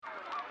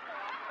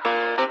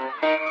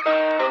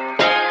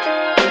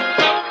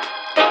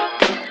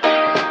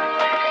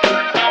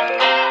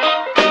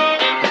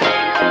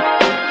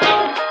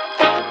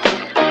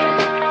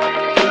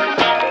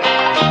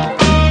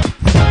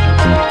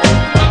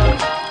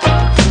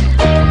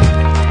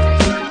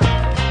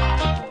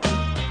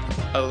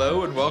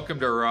Welcome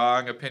to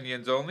Wrong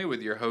Opinions Only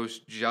with your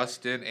host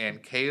Justin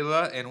and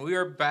Kayla, and we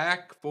are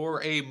back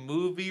for a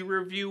movie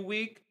review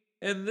week.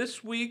 And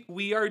this week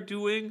we are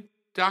doing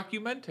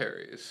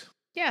documentaries.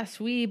 Yes,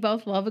 we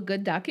both love a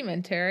good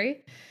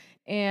documentary,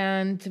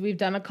 and we've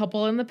done a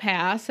couple in the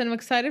past. And I'm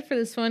excited for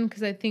this one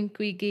because I think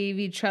we gave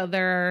each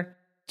other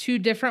two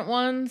different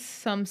ones,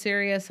 some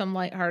serious, some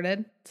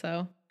lighthearted.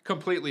 So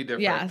Completely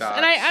different yes,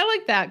 and I docs.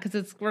 like that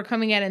because we're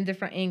coming at it in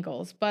different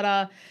angles.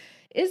 But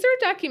is there a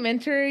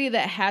documentary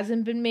that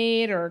hasn't been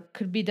made or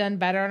could be done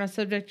better on a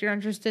subject you're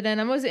interested in?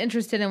 I'm always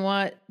interested in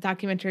what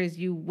documentaries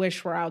you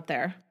wish were out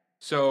there.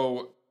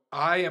 So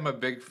I am a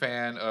big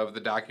fan of the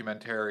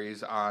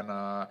documentaries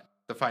on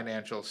the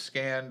financial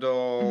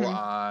scandal, Hmm.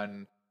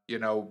 on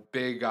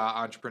big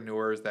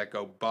entrepreneurs that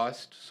go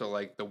bust. So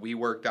like the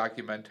WeWork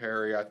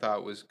documentary, I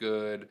thought was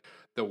good.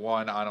 The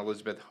one on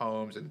Elizabeth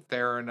Holmes and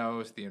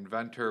Theranos, the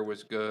inventor,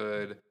 was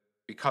good.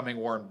 Becoming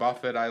Warren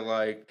Buffett, I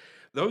liked.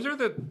 Those are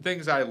the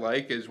things I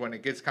like, is when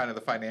it gets kind of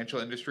the financial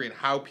industry and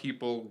how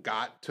people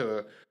got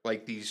to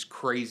like these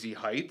crazy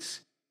heights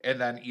and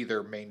then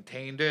either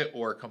maintained it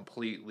or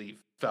completely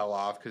fell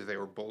off because they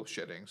were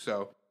bullshitting.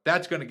 So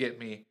that's going to get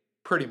me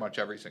pretty much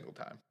every single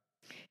time.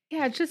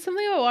 Yeah, it's just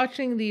something about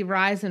watching the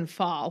rise and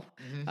fall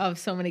Hmm. of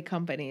so many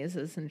companies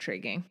is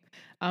intriguing,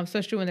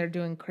 especially when they're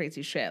doing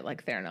crazy shit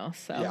like Theranos.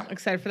 So Yeah.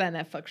 excited for that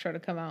Netflix show to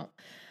come out.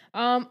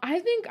 I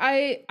think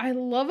I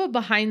love a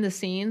behind the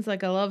scenes.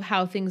 Like I love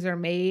how things are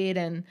made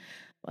and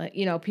like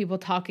people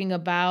talking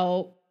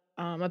about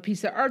a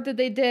piece of art that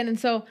they did, and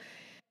so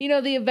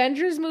the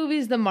Avengers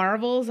movies, the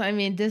Marvels, I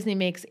mean, Disney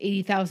makes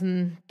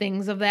 80,000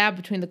 things of that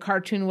between the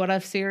cartoon What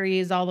If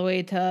series all the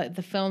way to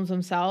the films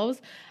themselves.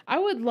 I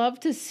would love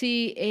to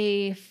see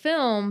a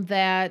film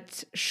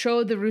that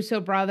showed the Russo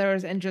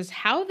brothers and just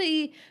how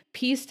they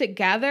piece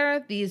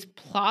together these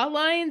plot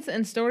lines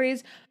and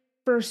stories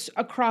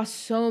across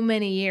so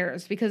many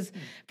years. Because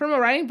from a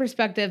writing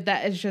perspective,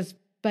 that is just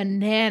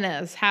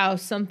bananas how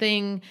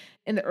something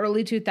in the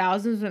early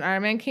 2000s when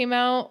Iron Man came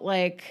out,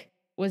 like,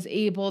 was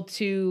able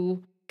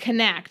to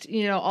connect,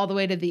 all the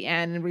way to the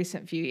end in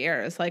recent few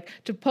years. Like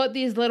to put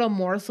these little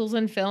morsels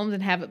in films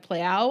and have it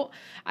play out.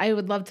 I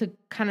would love to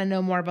kind of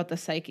know more about the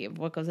psyche of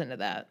what goes into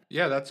that.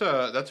 Yeah, that's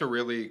a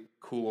really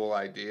cool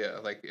idea.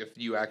 Like if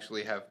you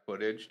actually have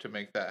footage to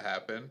make that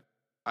happen.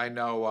 I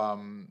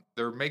know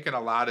they're making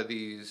a lot of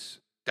these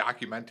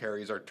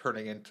documentaries are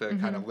turning into kind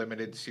Hmm. of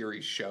limited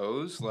series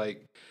shows.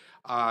 Like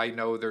I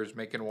know there's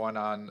making one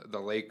on the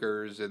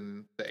Lakers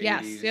in the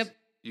Yes. 80s. Yep.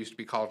 Used to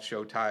be called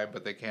Showtime,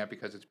 but they can't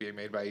because it's being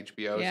made by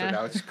HBO. So Yeah.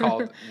 now it's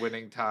called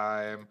Winning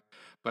Time.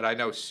 But I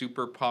know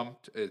Super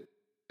Pumped, it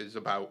is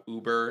about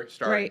Uber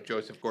starring Right.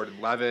 Joseph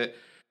Gordon-Levitt.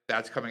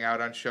 That's coming out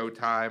on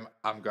Showtime.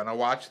 I'm gonna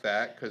watch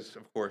that because,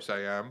 of course,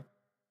 I am.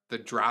 The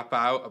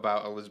Dropout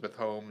about Elizabeth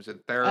Holmes and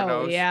Oh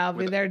Theranos yeah, I'll be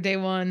with, there day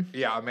one.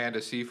 yeah,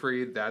 Amanda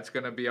Seyfried. That's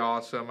gonna be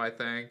awesome. I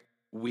think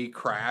We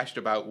Crashed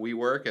about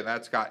WeWork, and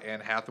that's got Anne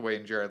Hathaway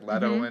and Jared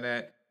Leto Hmm. in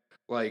it.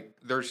 Like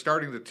they're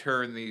starting to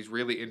turn these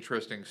really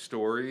interesting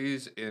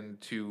stories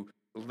into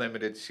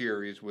limited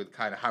series with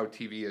kind of how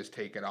TV has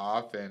taken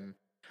off and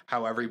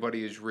how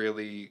everybody is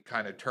really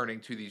kind of turning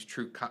to these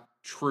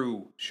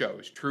true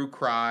shows, true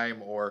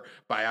crime or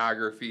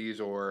biographies,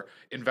 or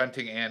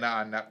Inventing Anna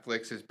on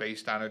Netflix is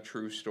based on a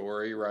true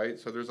story, right?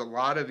 So there's a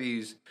lot of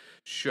these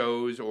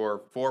shows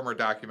or former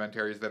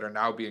documentaries that are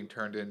now being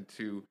turned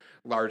into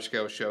large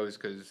scale shows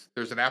because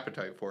there's an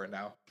appetite for it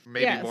now,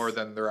 maybe more Yes.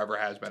 than there ever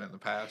has been in the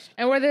past.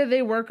 And whether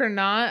they work or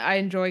not, I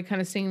enjoy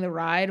kind of seeing the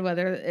ride,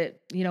 whether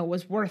it,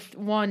 was worth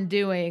one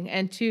doing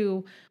and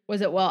two,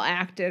 was it well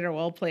acted or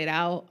well played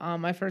out.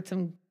 I've heard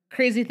some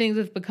crazy things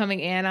with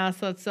Becoming Anna,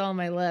 so that's still on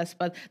my list.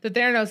 But the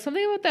Theranos,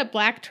 something about that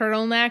black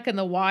turtleneck and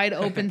the wide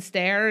open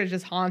stare is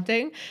just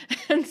haunting.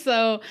 And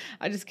so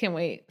I just can't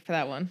wait for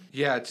that one.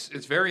 Yeah, it's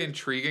very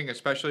intriguing,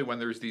 especially when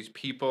there's these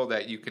people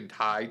that you can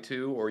tie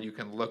to, or you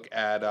can look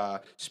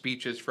at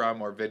speeches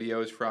from, or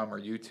videos from,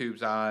 or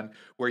YouTube's on,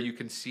 where you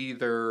can see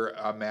their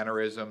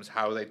mannerisms,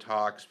 how they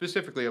talk.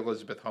 Specifically,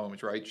 Elizabeth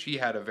Holmes, right? She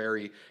had a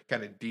very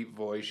kind of deep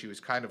voice. She was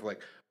kind of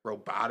like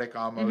robotic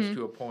almost Hmm.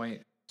 to a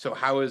point. So,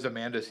 how is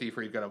Amanda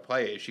Seyfried going to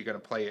play it? Is she going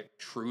to play it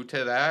true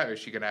to that, or is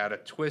she going to add a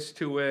twist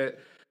to it?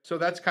 So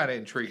that's kind of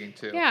intriguing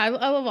too. Yeah, I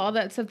love all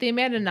that stuff. The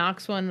Amanda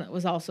Knox one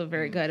was also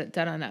very Mm. good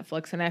done on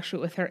Netflix, and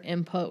actually with her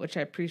input, which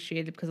I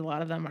appreciated because a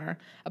lot of them are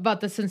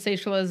about the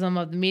sensationalism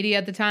of the media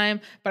at the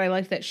time. But I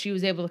liked that she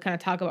was able to kind of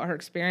talk about her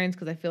experience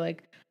because I feel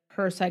like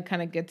her side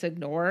kind of gets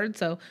ignored.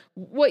 So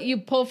what you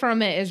pull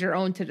from it is your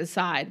own to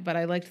decide. But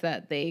I liked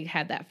that they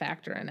had that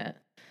factor in it.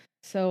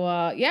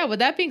 So yeah, with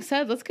that being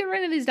said, let's get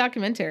right into these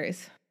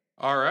documentaries.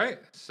 All right,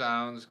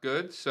 sounds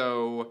good.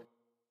 So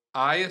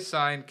I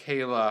assigned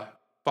Kayla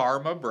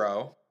Pharma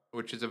Bro,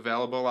 which is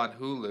available on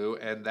Hulu,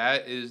 and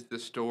that is the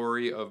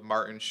story of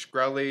Martin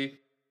Shkreli,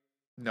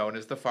 known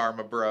as the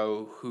Pharma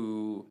Bro,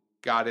 who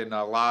got in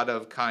a lot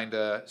of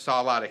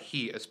saw a lot of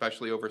heat,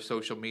 especially over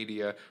social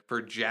media,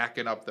 for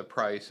jacking up the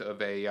price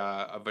of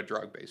a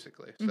drug,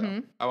 basically. So Hmm.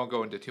 I won't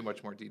go into too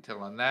much more detail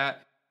on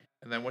that.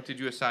 And then what did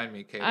you assign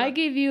me, I Kayla?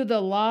 gave you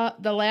the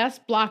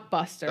Last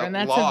Blockbuster, The and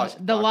that's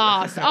Lost the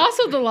Lost. Blockbuster.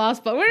 Also the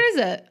Lost, but where is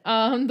it?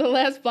 The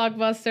Last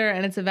Blockbuster,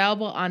 and it's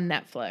available on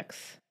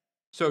Netflix.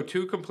 So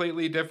two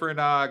completely different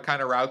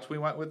kind of routes we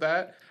went with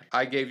that.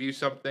 I gave you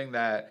something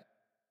that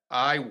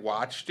I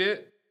watched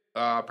it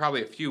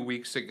probably a few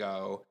weeks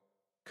ago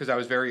because I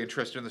was very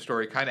interested in the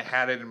story. Kind of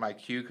had it in my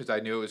queue because I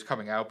knew it was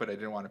coming out, but I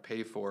didn't want to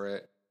pay for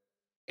it.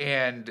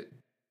 And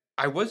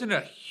I wasn't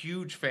a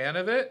huge fan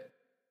of it,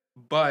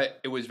 but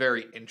it was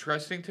very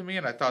interesting to me,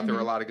 and I thought there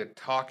were a Mhm. lot of good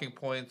talking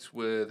points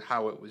with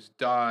how it was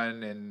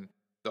done, and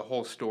the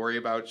whole story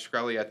about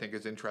Shkreli I think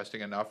is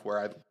interesting enough where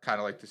I'd kind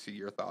of like to see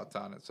your thoughts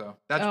on it. So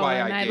that's Oh, why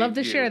and I I'd love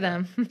gave to share you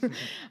them.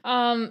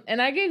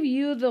 And I gave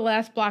you the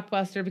Last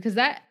Blockbuster because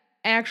that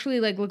actually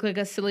like looked like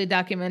a silly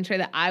documentary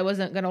that I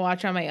wasn't gonna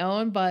watch on my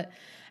own, but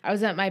I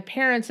was at my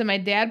parents and my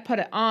dad put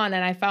it on,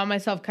 and I found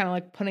myself kind of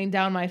like putting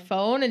down my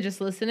phone and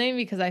just listening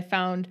because I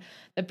found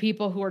the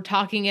people who were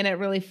talking in it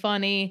really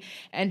funny,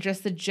 and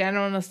just the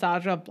general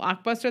nostalgia of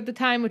Blockbuster at the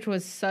time, which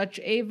was such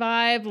a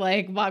vibe.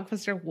 Like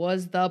Blockbuster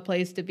was the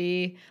place to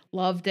be,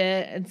 loved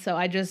it, and so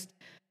I just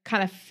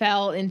kind of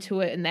fell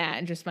into it in that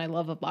and just my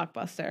love of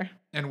Blockbuster.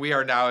 And we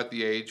are now at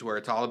the age where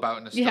it's all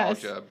about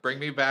Yes. nostalgia. Bring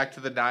me back to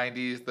the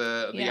 '90s,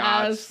 the aughts.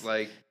 Yes.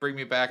 Like bring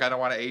me back. I don't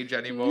want to age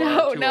anymore. I'm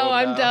No, too no, old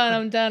I'm now. done.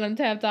 I'm done. I'm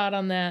tapped out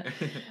on that.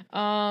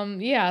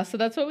 Yeah, so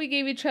that's what we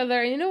gave each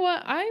other. And you know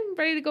what? I'm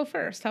ready to go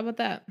first. How about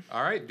that?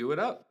 All right, do it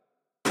up.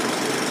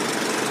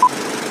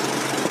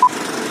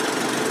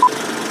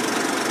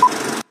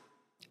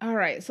 All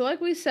right. So,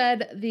 like we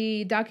said,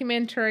 the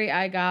documentary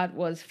I got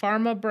was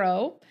Pharma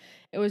Bro.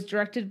 It was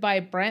directed by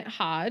Brent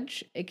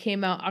Hodge. It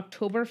came out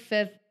October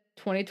 5th,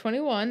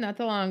 2021, not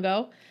that long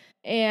ago.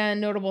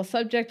 And notable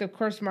subject, of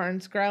course,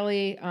 Martin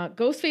Shkreli.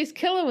 Ghostface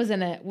Killer was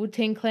in it.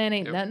 Wu-Tang Clan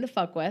ain't Yep. nothing to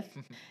fuck with.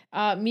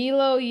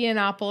 Milo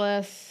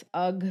Yiannopoulos.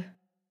 Ugh.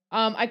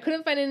 I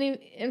couldn't find any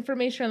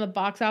information on the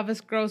box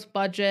office gross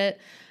budget,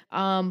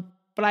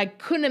 but I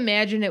couldn't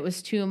imagine it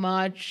was too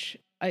much.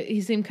 He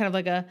seemed kind of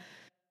like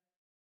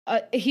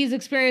he's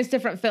experienced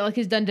like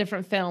he's done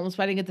different films,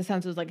 but I didn't get the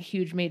sense it was like a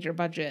huge major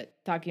budget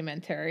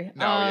documentary.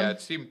 No, yeah, it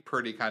seemed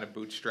pretty kind of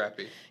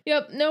bootstrappy.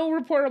 Yep, no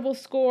reportable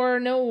score,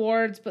 no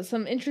awards, but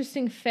some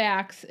interesting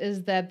facts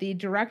is that the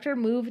director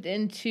moved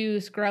into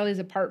Shkreli's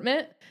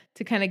apartment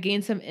to kind of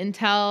gain some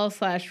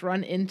intel /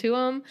 run into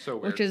him, So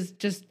weird. which is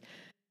just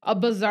a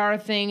bizarre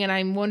thing, and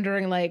I'm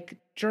wondering like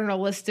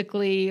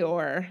journalistically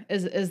or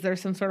is there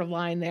some sort of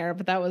line there,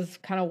 but that was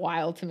kind of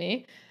wild to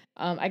me.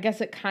 I guess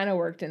it kind of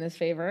worked in his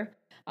favor.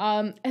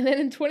 And then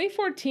in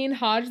 2014,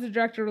 Hodge, the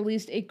director,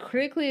 released a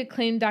critically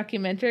acclaimed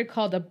documentary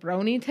called A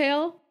Brony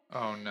Tale.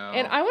 Oh no.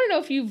 And I want to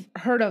know if you've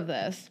heard of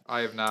this.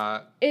 I have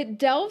not. It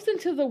delves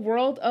into the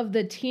world of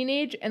the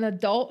teenage and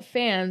adult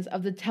fans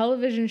of the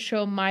television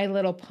show My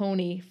Little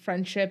Pony,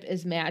 Friendship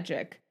is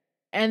Magic.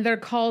 And they're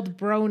called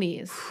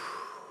bronies,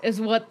 is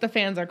what the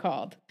fans are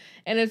called.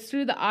 And it's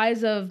through the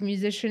eyes of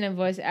musician and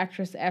voice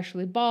actress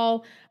Ashley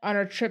Ball on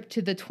her trip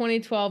to the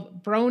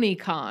 2012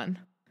 BronyCon.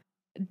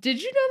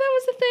 Did you know that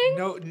was a thing?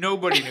 No,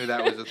 nobody knew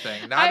that was a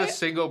thing. Not a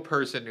single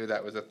person knew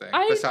that was a thing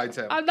besides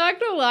him. I'm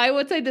not gonna lie.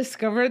 Once I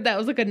discovered that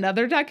was like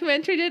another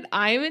documentary,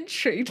 I am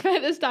intrigued by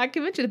this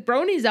documentary. The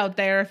bronies out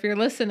there, if you're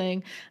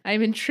listening,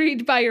 I'm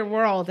intrigued by your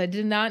world. I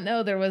did not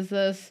know there was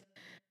this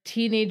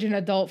teenage and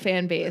adult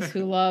fan base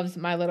who loves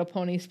My Little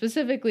Pony,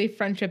 specifically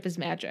Friendship is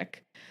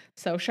Magic.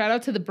 So shout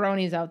out to the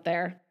bronies out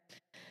there.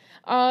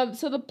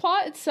 So the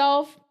plot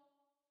itself.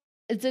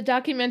 It's a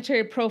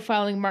documentary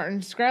profiling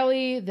Martin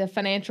Shkreli, the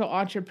financial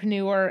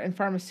entrepreneur and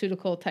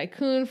pharmaceutical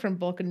tycoon from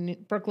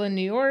Brooklyn,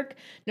 New York,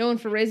 known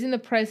for raising the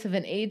price of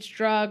an AIDS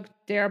drug,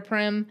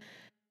 Daraprim,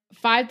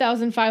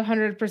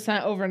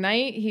 5,500%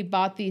 overnight. He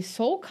bought the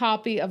sole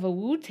copy of a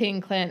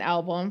Wu-Tang Clan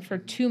album for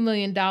 $2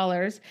 million,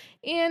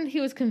 and he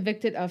was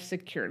convicted of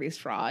securities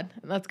fraud.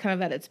 And that's kind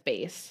of at its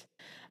base.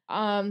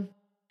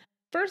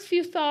 First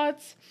few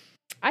thoughts.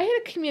 I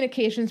had a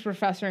communications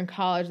professor in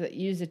college that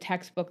used a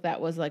textbook that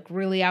was like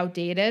really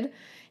outdated.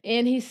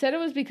 And he said it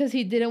was because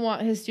he didn't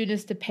want his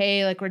students to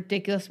pay like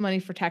ridiculous money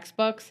for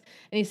textbooks.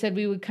 And he said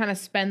we would kind of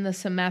spend the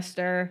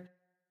semester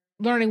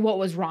learning what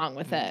was wrong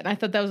with it. And I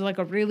thought that was like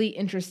a really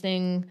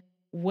interesting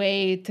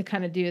way to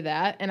kind of do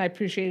that. And I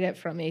appreciate it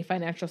from a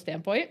financial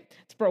standpoint.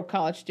 It's a broke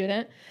college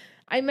student.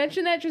 I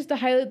mentioned that just to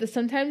highlight that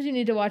sometimes you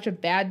need to watch a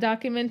bad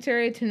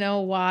documentary to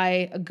know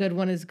why a good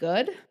one is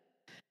good.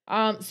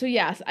 So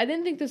yes, I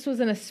didn't think this was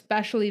an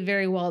especially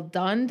very well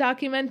done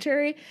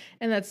documentary,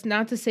 and that's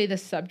not to say the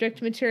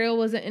subject material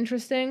wasn't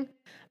interesting.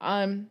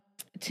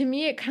 To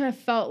me, it kind of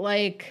felt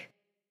like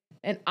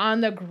an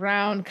on the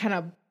ground kind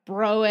of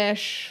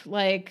bro-ish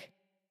like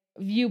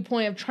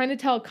viewpoint of trying to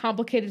tell a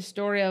complicated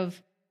story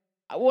of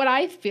what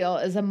I feel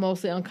is a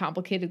mostly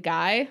uncomplicated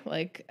guy,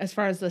 like as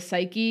far as the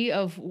psyche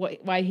of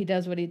why he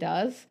does what he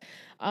does.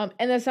 And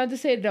that's not to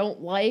say I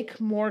don't like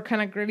more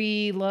kind of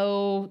gritty,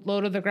 low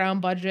to the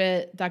ground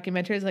budget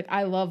documentaries. Like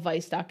I love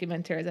Vice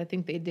documentaries. I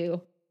think they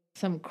do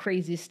some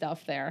crazy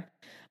stuff there.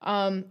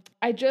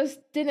 I just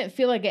didn't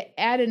feel like it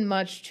added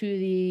much to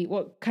the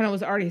what kind of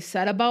was already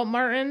said about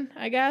Martin,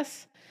 I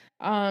guess.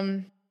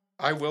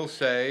 I will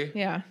say,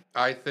 Yeah.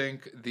 I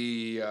think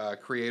the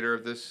creator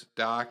of this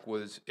doc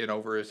was in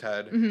over his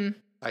head. Hmm.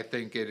 I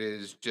think it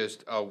is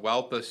just a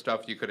wealth of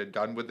stuff you could have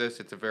done with this.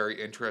 It's a very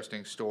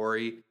interesting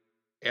story.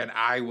 And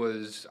I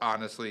was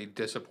honestly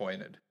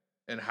disappointed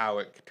in how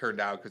it turned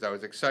out because I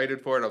was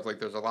excited for it. I was like,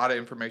 there's a lot of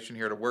information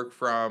here to work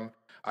from.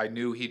 I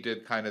knew he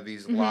did kind of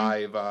these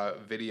live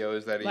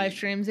videos that Live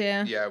streams,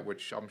 yeah. yeah,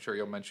 which I'm sure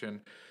you'll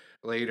mention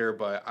later.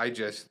 But I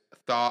just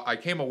thought I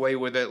came away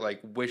with it like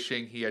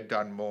wishing he had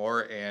done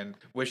more and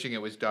wishing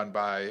it was done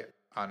by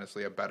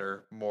honestly a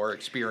better, more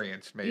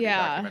experienced maybe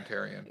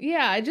documentarian.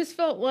 Yeah, I just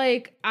felt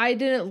like I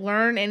didn't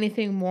learn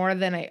anything more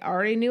than I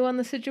already knew on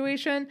the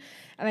situation.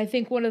 And I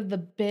think one of the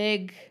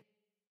big,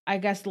 I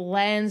guess,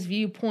 lens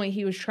viewpoint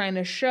he was trying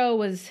to show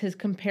was his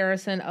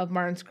comparison of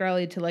Martin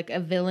Shkreli to like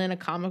a villain, a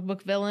comic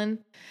book villain.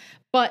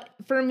 But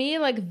for me,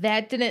 like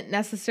that didn't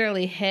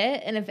necessarily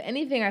hit. And if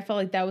anything, I felt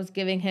like that was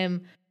giving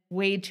him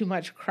way too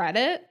much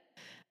credit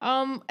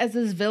as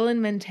his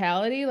villain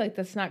mentality. Like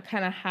that's not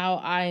kind of how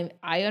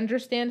I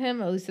understand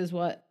him, at least is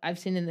what I've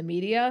seen in the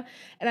media.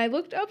 And I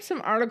looked up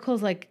some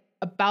articles like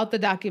about the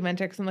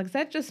documentary because I'm like, is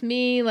that just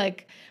me?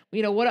 Like,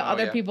 you know, what do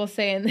other people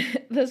say? And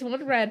this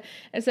one read,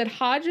 it said,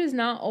 Hodge is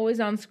not always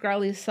on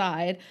Shkreli's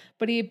side,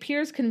 but he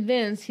appears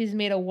convinced he's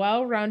made a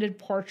well-rounded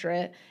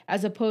portrait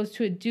as opposed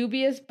to a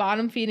dubious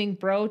bottom-feeding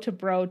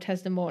bro-to-bro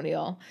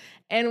testimonial.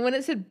 And when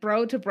it said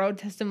bro-to-bro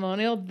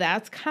testimonial,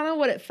 that's kind of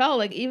what it felt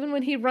like. Even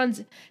when he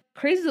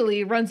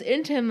crazily runs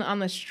into him on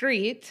the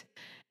street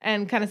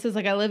and kind of says,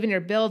 like, I live in your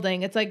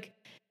building, it's like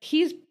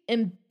he's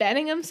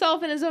embedding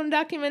himself in his own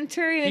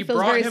documentary, and it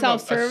feels very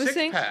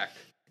self-servicing.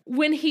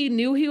 When he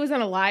knew he was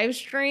on a live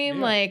stream,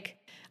 like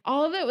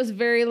all of it was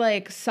very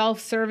like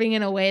self-serving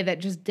in a way that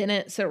just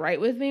didn't sit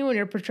right with me when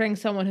you're portraying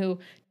someone who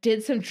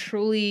did some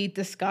truly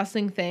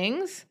disgusting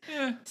things.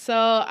 So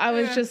I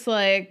was just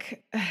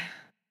like,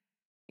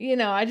 you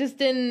know, I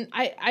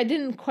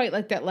didn't quite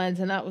like that lens,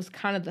 and that was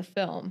kind of the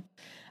film.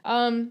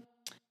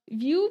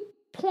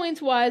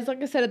 Viewpoints wise,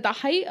 like I said, at the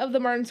height of the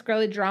Martin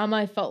Shkreli drama,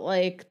 I felt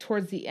like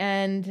towards the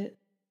end,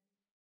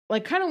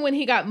 like kind of when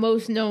he got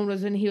most known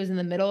was when he was in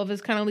the middle of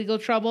his kind of legal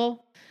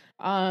trouble.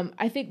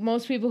 I think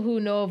most people who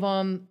know of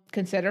him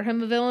consider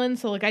him a villain.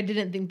 So like, I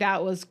didn't think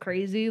that was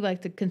crazy,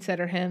 like to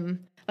consider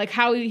him, like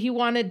how he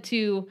wanted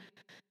to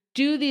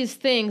do these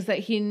things that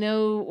he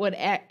knew would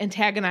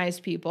antagonize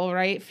people,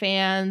 right?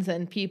 Fans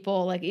and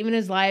people, like even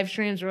his live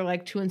streams were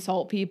like to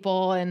insult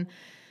people. And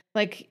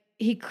like,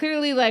 he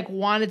clearly like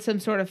wanted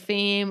some sort of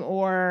fame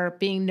or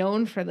being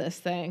known for this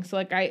thing. So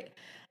like,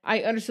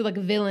 I understood like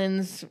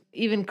villains,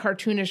 even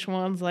cartoonish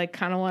ones, like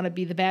kind of want to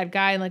be the bad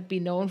guy and like be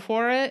known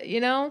for it, you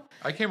know?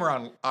 I came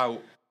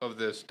out of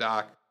this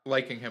doc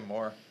liking him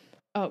more.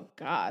 Oh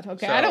God.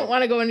 Okay. So, I don't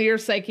want to go into your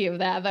psyche of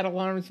that. That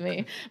alarms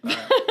me.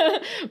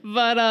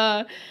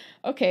 But,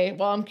 okay.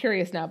 Well, I'm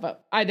curious now,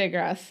 but I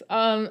digress.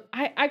 I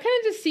kind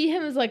of just see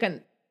him as like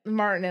a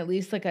Martin, at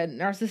least like a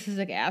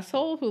narcissistic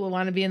asshole who will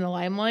want to be in the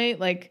limelight.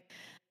 Like,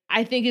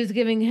 I think is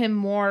giving him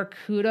more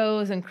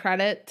kudos and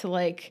credit to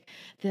like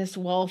this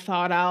well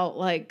thought out,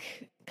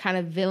 like kind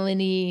of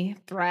villainy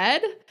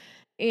thread.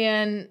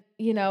 And,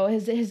 you know,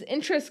 his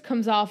interest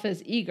comes off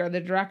as eager, the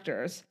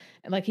director's,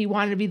 and like he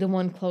wanted to be the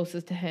one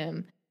closest to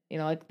him, you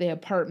know, like the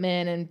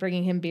apartment and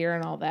bringing him beer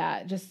and all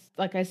that. Just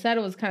like I said,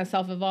 it was kind of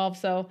self-evolved.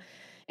 So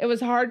it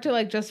was hard to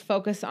like just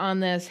focus on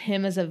this,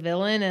 him as a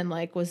villain, and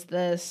like, was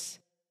this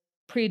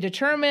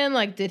predetermined?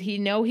 Like, did he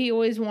know he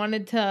always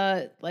wanted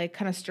to like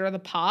kind of stir the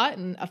pot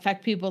and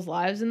affect people's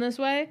lives in this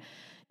way?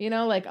 You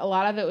know, like a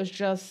lot of it was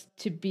just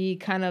to be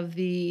kind of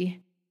the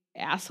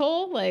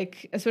asshole,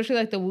 like especially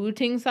like the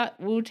Wu-Tang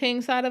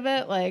side of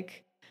it.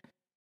 Like,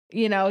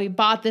 you know, he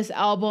bought this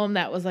album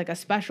that was like a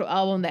special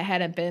album that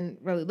hadn't been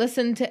really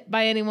listened to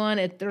by anyone.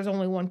 There's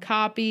only one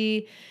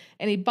copy.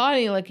 And he bought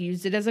it, like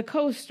used it as a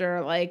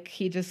coaster. Like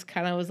he just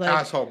kind of was like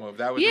asshole move.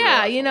 That was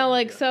you know,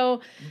 like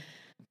so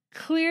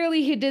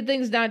clearly he did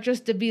things not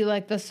just to be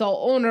like the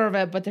sole owner of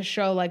it, but to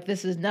show like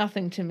this is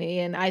nothing to me.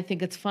 And I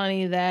think it's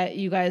funny that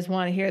you guys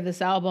want to hear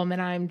this album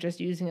and I'm just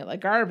using it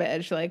like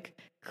garbage. Like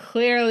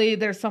clearly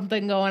there's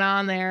something going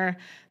on there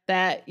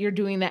that you're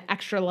doing that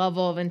extra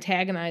level of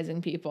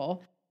antagonizing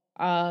people.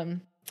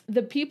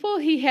 The people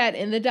he had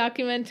in the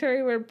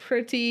documentary were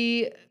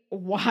pretty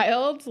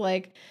wild.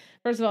 Like,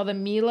 first of all, the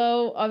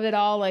Milo of it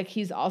all, like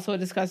he's also a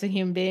disgusting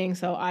human being.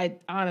 So I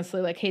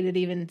honestly like hated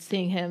even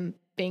seeing him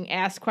being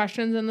asked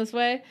questions in this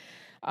way.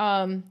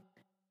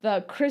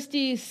 The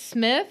Christy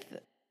Smith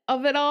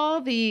of it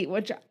all,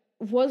 which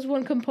was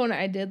one component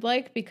I did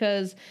like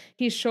because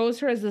he shows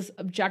her as this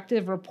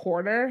objective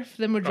reporter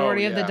for the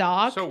majority of the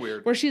doc. So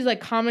weird. Where she's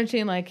like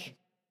commenting like,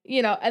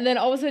 you know, and then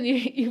all of a sudden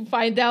you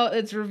find out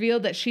it's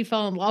revealed that she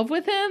fell in love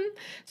with him.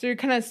 So you're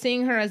kind of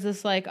seeing her as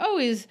this like, oh,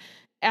 he's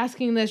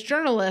asking this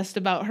journalist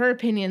about her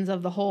opinions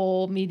of the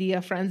whole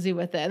media frenzy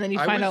with it. And then you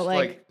find out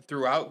like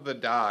throughout the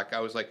doc,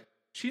 I was like,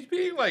 she's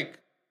being like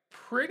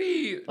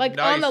pretty like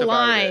nice on the about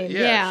line. it.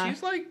 Yeah.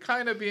 She's like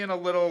kind of being a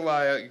little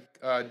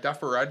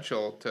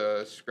deferential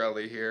to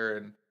Scully here,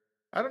 and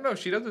I don't know.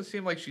 She doesn't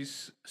seem like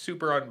she's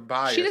super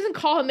unbiased. She doesn't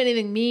call him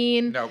anything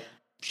mean. No.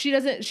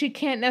 She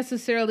can't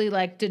necessarily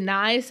like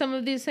deny some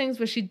of these things,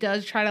 but she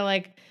does try to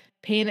like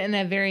paint it in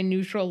a very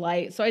neutral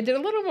light. So I did a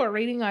little more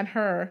reading on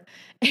her.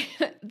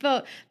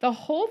 the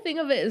whole thing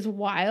of it is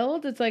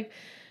wild. It's like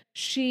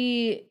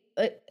she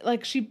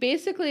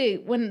basically,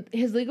 when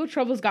his legal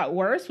troubles got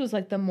worse, was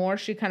like the more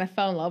she kind of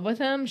fell in love with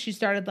him, she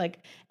started like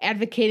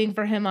advocating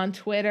for him on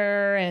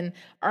Twitter and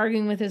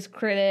arguing with his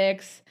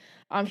critics.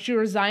 She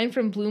resigned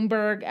from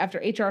Bloomberg after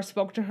HR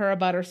spoke to her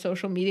about her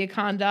social media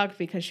conduct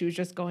because she was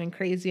just going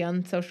crazy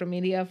on social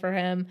media for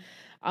him.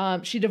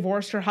 She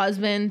divorced her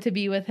husband to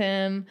be with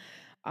him.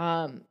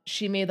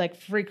 She made like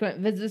frequent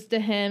visits to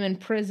him in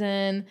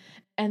prison.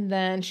 And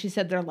then she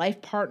said they're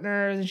life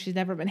partners and she's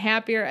never been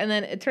happier. And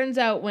then it turns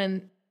out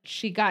when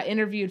she got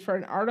interviewed for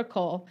an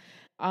article,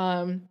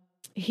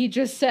 he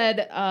just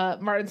said,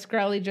 Martin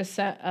Shkreli just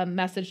sent a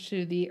message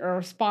to a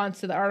response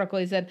to the article.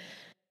 He said,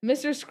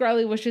 Mr.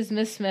 Shkreli wishes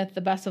Miss Smith the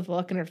best of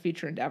luck in her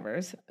future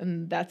endeavors.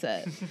 And that's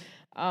it.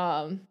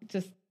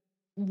 Just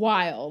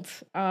wild.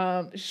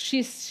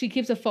 She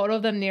keeps a photo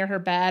of them near her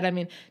bed. I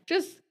mean,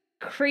 just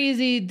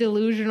crazy,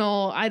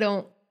 delusional. I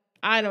don't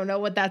know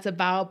what that's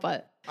about,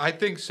 but I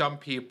think some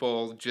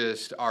people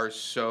just are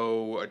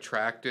so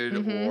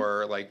attracted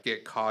or like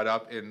get caught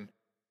up in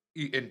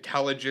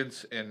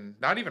intelligence and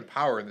not even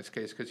power in this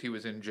case because he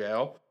was in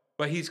jail.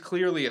 But he's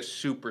clearly a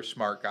super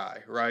smart guy,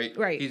 right?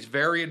 Right. He's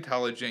very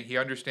intelligent. He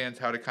understands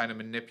how to kind of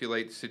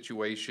manipulate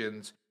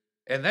situations.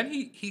 And then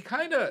he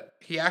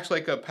acts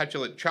like a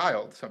petulant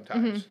child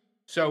sometimes.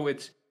 So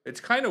it's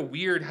kind of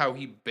weird how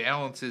he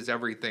balances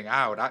everything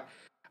out.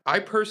 I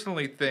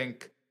personally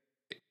think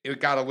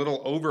it got a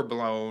little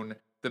overblown,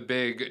 the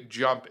big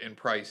jump in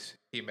price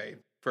he made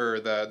for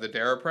the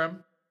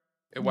Daraprim.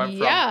 It went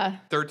from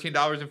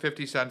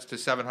 $13.50 to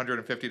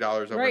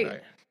 $750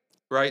 overnight.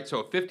 Right? So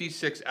a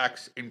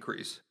 56x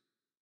increase.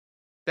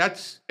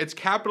 It's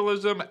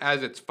capitalism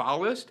as its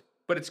foulest,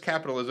 but it's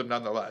capitalism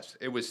nonetheless.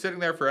 It was sitting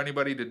there for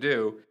anybody to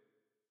do.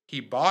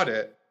 He bought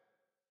it.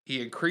 He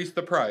increased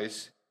the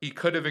price. He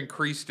could have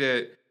increased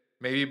it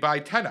maybe by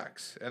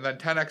 10x and then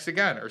 10x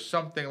again or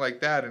something like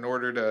that in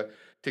order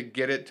to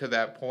get it to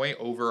that point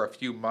over a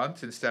few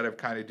months instead of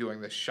kind of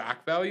doing the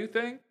shock value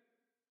thing.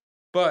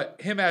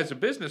 But him as a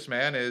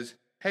businessman is,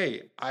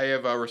 hey, I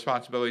have a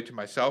responsibility to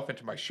myself and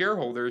to my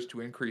shareholders to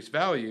increase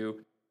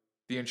value.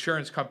 The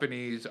insurance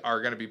companies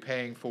are going to be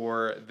paying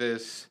for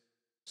this,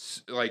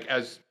 like,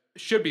 as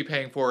should be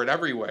paying for it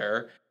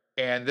everywhere.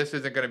 And this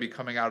isn't going to be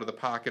coming out of the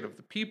pocket of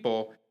the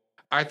people.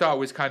 I thought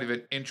was kind of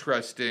an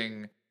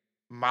interesting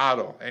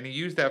model. And he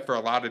used that for a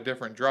lot of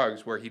different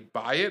drugs where he'd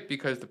buy it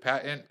because the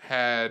patent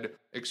had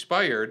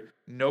expired.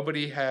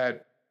 Nobody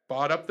had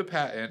bought up the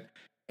patent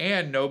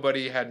and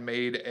nobody had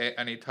made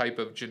any type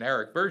of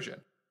generic version.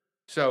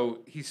 So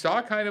he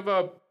saw kind of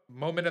a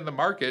moment in the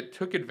market,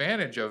 took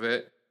advantage of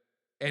it,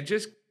 and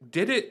just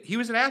did it. He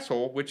was an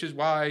asshole, which is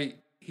why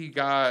he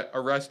got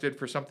arrested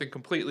for something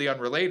completely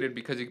unrelated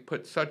because he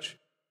put such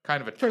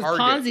kind of a target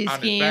Ponzi on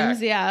schemes, his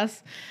back.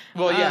 yes.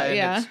 Well,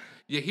 yeah,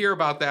 you hear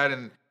about that,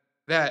 and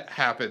that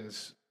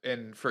happens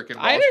in freaking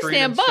Wall I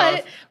understand, Street and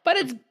stuff. but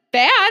it's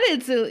bad.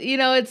 It's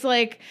it's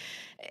like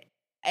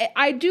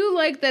I do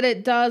like that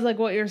it does like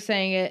what you're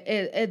saying.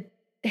 It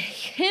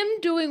him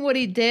doing what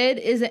he did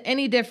isn't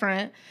any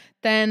different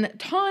than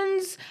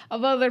tons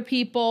of other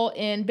people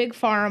in big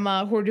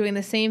pharma who are doing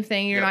the same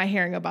thing. You're not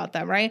hearing about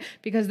them, right?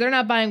 Because they're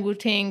not buying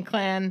Wu-Tang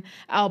Clan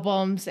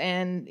albums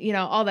and,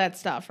 all that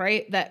stuff,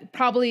 right? That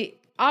probably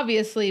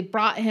obviously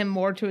brought him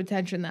more to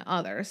attention than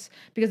others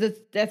because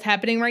that's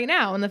happening right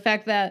now. And the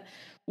fact that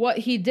what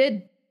he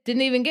didn't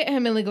even get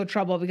him in legal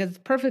trouble because it's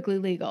perfectly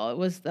legal. It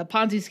was the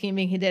Ponzi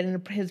scheming he did in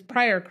his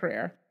prior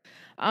career.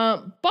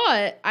 And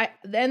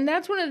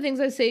that's one of the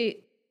things I say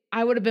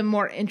I would have been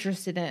more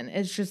interested in.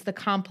 It's just the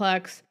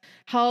complex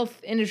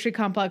health industry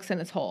complex in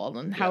its whole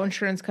and how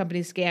insurance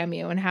companies scam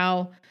you and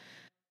how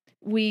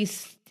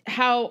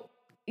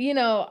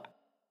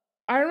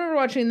I remember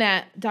watching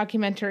that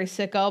documentary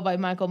Sicko by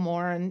Michael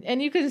Moore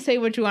and you can say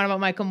what you want about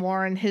Michael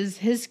Moore and his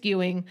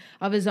skewing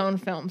of his own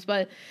films,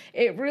 but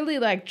it really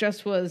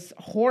just was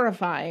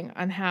horrifying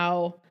on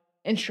how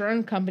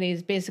insurance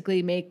companies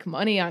basically make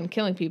money on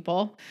killing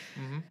people.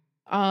 Mm-hmm.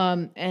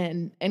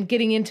 And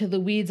getting into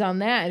the weeds on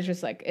that is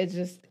just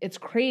it's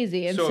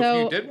crazy. And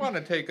so if you did want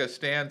to take a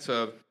stance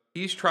of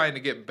he's trying to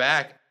get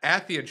back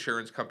at the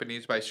insurance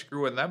companies by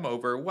screwing them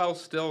over while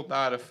still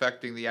not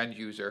affecting the end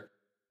user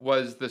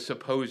was the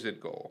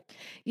supposed goal.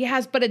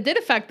 Yes, but it did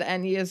affect the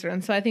end user.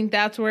 And so I think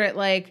that's where it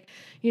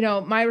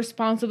my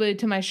responsibility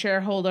to my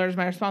shareholders,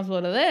 my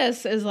responsibility to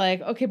this is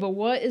okay, but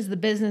what is the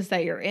business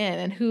that you're in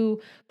and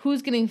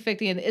who's getting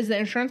affected? Is the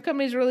insurance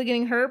companies really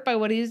getting hurt by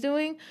what he's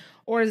doing?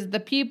 Or is it the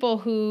people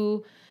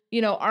who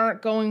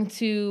aren't going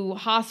to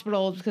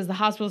hospitals because the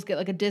hospitals get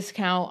like a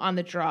discount on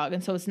the drug.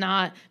 And so it's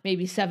not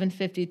maybe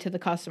 $7.50 to the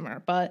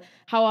customer, but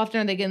how often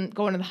are they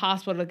going to the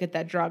hospital to get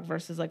that drug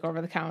versus like over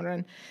the counter?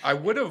 And I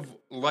would have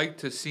liked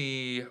to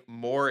see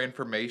more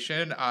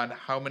information on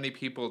how many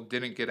people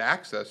didn't get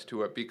access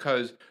to it,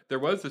 because there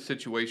was the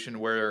situation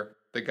where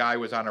the guy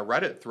was on a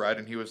Reddit thread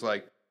and he was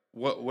like,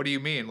 what do you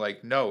mean?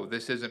 Like, no,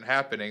 this isn't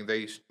happening.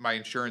 My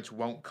insurance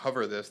won't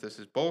cover this. This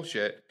is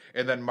bullshit.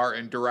 And then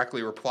Martin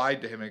directly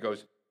replied to him and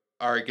goes,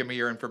 all right, give me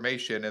your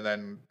information, and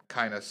then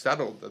kind of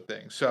settled the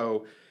thing.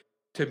 So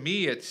to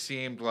me, it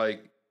seemed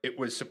like it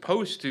was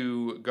supposed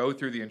to go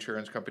through the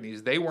insurance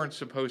companies. They weren't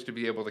supposed to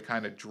be able to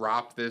kind of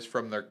drop this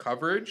from their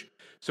coverage.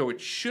 So it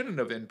shouldn't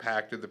have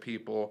impacted the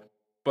people.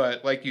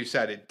 But like you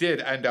said, it did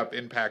end up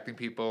impacting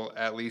people,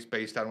 at least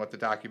based on what the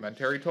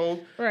documentary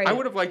told. right. I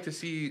would have liked to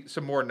see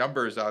some more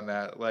numbers on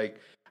that. Like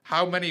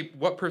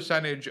what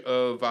percentage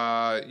of,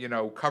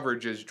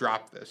 coverages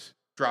dropped this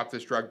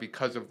drug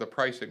because of the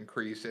price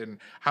increase, and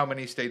how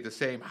many stayed the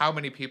same, how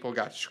many people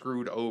got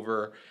screwed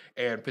over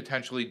and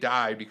potentially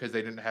died because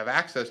they didn't have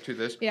access to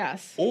this.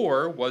 Yes.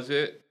 Or was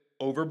it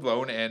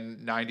overblown and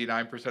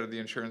 99% of the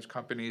insurance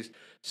companies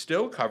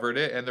still covered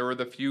it, and there were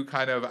the few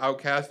kind of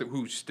outcasts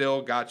who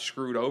still got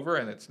screwed over,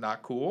 and it's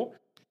not cool.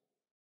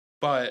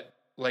 But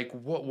like,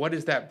 what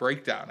is that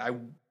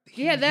breakdown?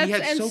 He had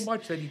so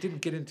much that he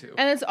didn't get into.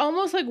 And it's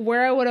almost like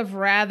where I would have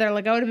rather,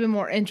 like I would have been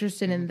more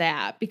interested in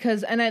that,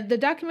 because, the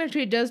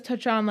documentary does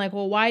touch on like,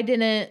 well, why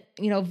didn't,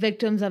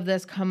 victims of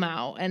this come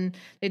out? And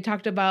they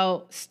talked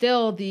about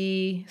still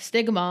the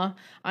stigma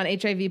on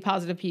HIV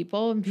positive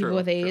people and people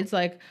with AIDS,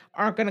 like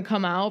aren't going to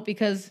come out,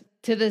 because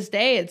to this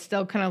day, it's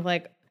still kind of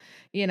like,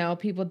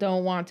 people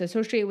don't want to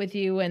associate with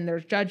you, and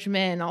there's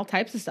judgment and all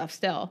types of stuff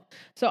still.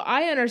 So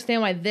I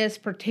understand why this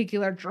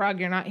particular drug,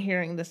 you're not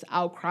hearing this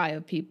outcry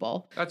of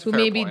people who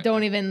maybe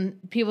don't even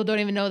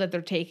know that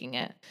they're taking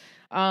it.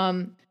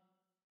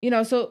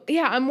 So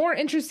yeah, I'm more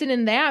interested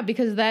in that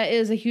because that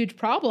is a huge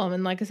problem.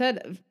 And like I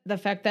said, the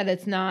fact that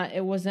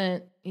it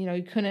wasn't,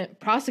 you couldn't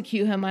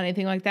prosecute him on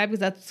anything like that because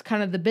that's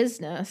kind of the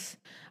business.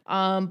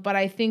 But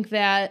I think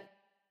that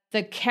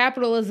the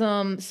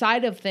capitalism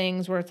side of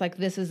things, where it's like,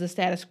 this is the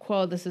status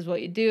quo, this is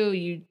what you do.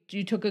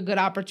 You took a good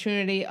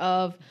opportunity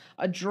of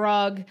a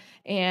drug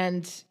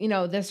and,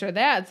 this or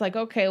that. It's like,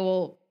 okay,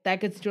 well,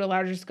 that gets to a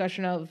larger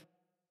discussion of,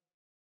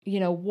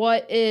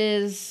 what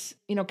is,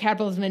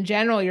 capitalism in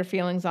general, your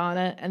feelings on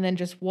it, and then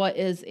just what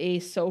is a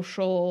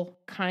social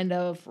kind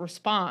of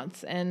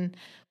response, and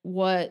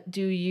what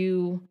do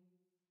you,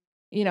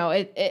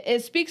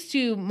 it speaks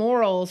to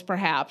morals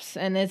perhaps,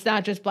 and it's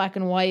not just black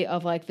and white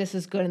of like, this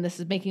is good and this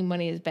is making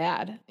money is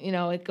bad.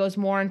 It goes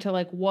more into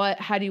like,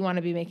 how do you want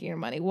to be making your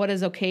money? What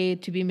is okay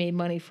to be made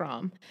money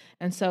from?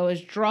 And so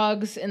is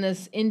drugs in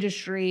this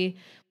industry,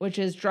 which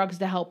is drugs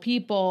to help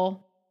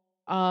people,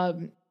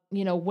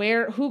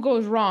 who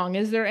goes wrong?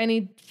 Is there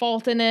any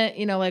fault in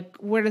it? Like,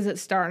 where does it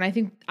start? And I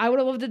think I would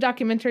have loved a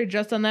documentary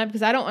just on that,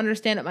 because I don't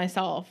understand it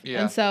myself.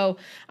 Yeah. And so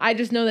I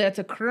just know that it's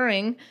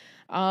occurring.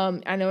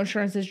 I know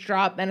insurances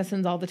drop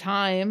medicines all the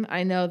time.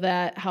 I know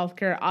that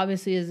healthcare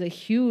obviously is a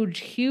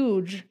huge,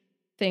 huge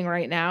thing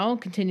right now,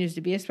 continues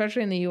to be,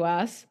 especially in the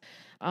US,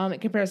 in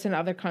comparison to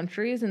other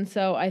countries. And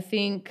so I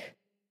think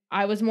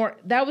that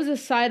was a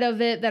side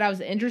of it that I was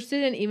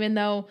interested in, even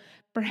though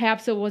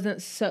perhaps it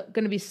wasn't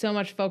going to be so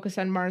much focused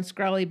on Martin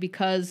Shkreli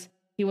because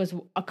he was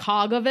a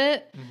cog of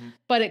it,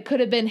 but it could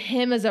have been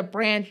him as a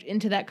branch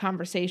into that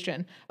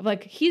conversation of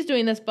like, he's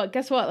doing this, but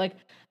guess what? Like,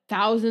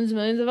 thousands,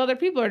 millions of other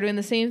people are doing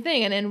the same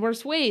thing and in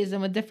worse ways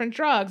and with different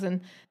drugs. And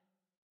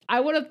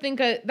I would have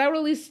that would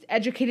at least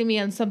educated me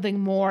on something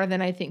more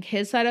than I think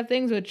his side of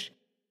things, which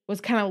was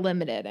kind of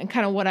limited and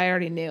kind of what I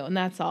already knew. And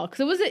that's all.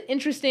 Because it was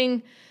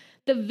interesting.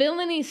 The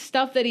villainy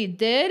stuff that he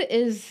did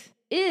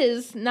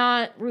is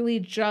not really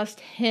just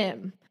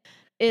him.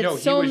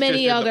 It's so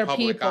many other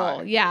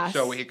people. Yeah.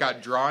 So he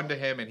got drawn to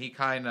him, and he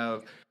kind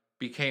of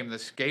became the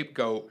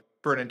scapegoat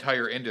for an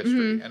entire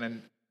industry. And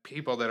then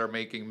people that are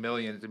making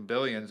millions and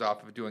billions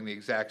off of doing the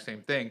exact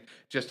same thing,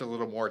 just a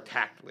little more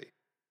tactfully.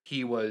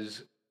 He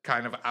was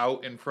kind of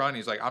out in front.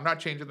 He's like, I'm not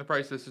changing the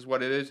price. This is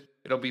what it is.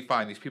 It'll be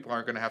fine. These people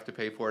aren't going to have to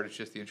pay for it. It's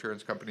just the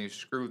insurance companies.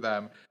 Screw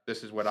them.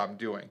 This is what I'm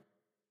doing.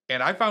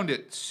 And I found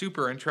it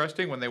super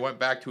interesting when they went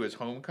back to his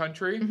home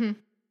country.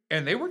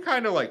 And they were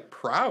kind of like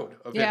proud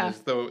of him, is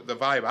the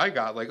vibe I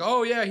got. Like,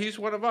 oh yeah, he's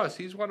one of us.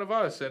 He's one of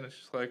us. And it's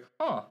just like,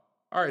 huh.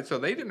 All right. So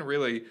they didn't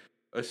really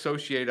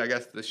associate, I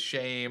guess, the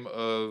shame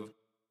of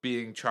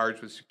being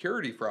charged with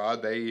security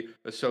fraud. They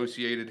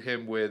associated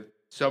him with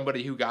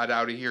somebody who got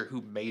out of here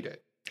who made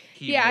it.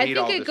 I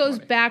think it goes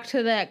back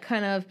to that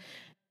kind of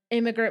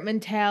immigrant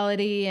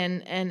mentality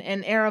and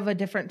an era of a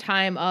different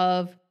time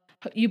of,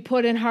 you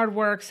put in hard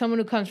work, someone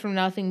who comes from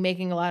nothing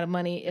making a lot of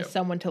money is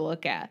someone to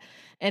look at.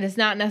 And it's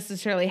not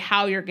necessarily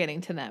how you're getting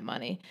to that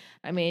money.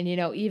 I mean,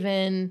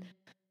 even,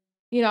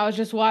 I was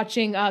just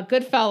watching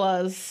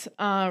Goodfellas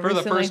for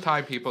recently. The first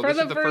time, people. This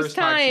is the first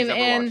time she's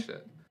ever watched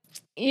it.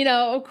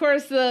 Of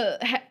course,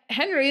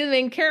 Henry, the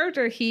main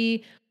character,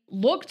 he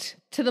looked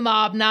to the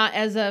mob not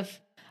as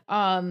if,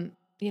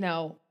 you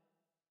know,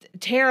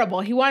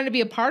 terrible. He wanted to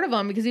be a part of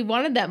them because he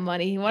wanted that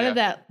money. He wanted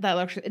that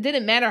luxury. It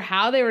didn't matter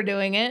how they were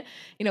doing it,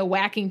 you know,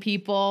 whacking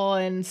people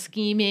and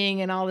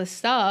scheming and all this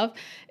stuff.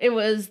 It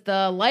was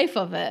the life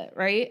of it,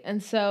 right?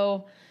 And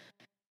so,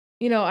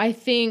 you know, I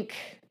think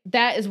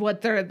that is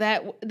what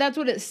that's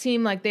what it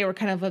seemed like they were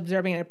kind of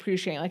observing and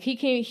appreciating. Like he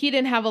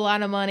didn't have a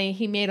lot of money.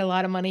 He made a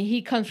lot of money.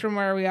 He comes from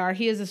where we are.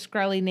 He has a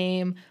Skrelly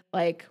name.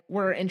 Like,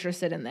 we're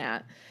interested in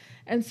that.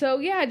 And so,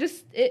 yeah,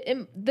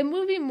 the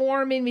movie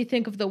more made me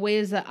think of the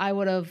ways that I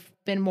would have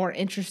been more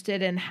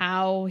interested in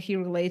how he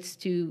relates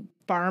to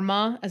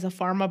pharma as a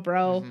pharma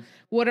bro.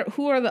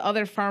 Who are the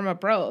other pharma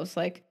bros?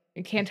 Like,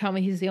 you can't tell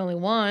me he's the only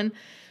one,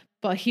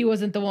 but he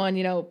wasn't the one,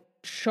 you know,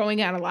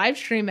 showing on a live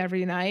stream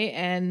every night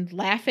and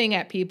laughing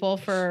at people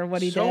for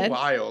what he did. So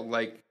wild.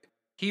 Like,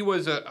 he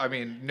was I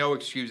mean, no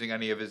excusing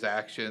any of his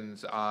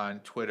actions on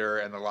Twitter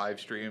and the live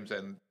streams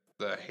and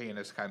the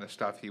heinous kind of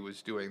stuff he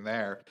was doing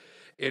there.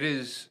 It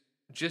is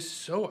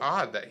just so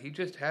odd that he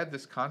just had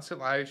this constant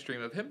live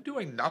stream of him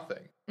doing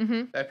nothing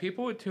that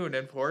people would tune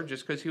in for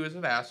just because he was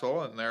an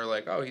asshole, and they're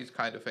like, oh, he's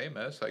kind of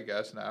famous, I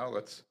guess now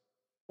let's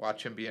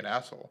watch him be an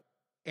asshole.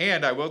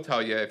 And I will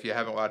tell you, if you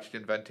haven't watched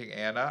Inventing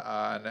Anna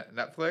on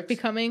Netflix,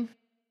 Becoming?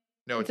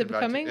 No, it's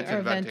Becoming it's or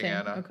Inventing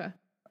Venting? Anna. Okay.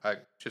 I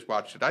just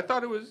watched it. I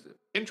thought it was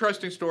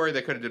interesting story.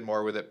 They could have did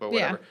more with it, but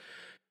whatever.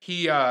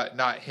 He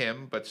not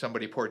him, but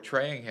somebody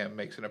portraying him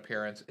makes an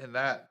appearance in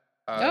that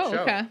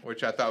show,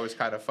 which I thought was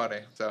kind of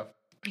funny. So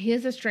he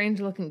is a strange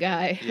looking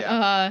guy.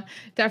 Yeah.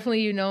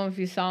 Definitely, you know, if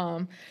you saw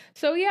him.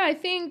 So yeah, I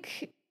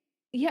think,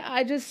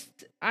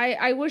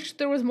 I wish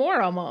there was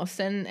more almost.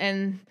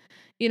 And,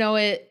 you know,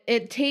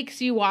 it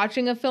takes you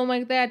watching a film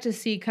like that to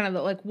see kind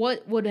of like,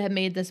 what would have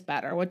made this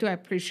better? What do I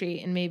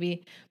appreciate in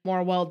maybe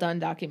more well done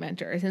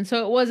documentaries? And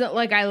so it wasn't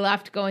like I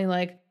left going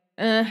like,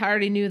 I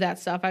already knew that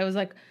stuff. I was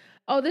like,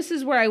 oh, this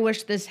is where I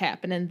wish this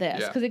happened in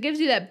this. Because it gives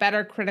you that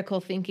better critical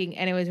thinking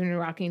anyways when you're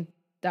watching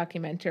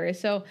documentary.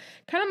 So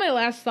kind of my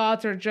last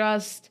thoughts are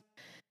just,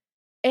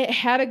 it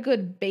had a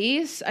good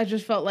base. I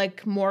just felt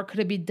like more could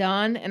have been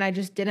done, and I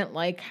just didn't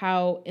like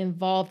how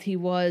involved he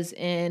was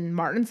in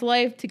Martin's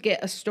life to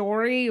get a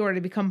story or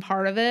to become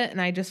part of it. And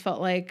I just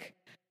felt like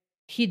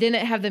he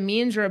didn't have the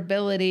means or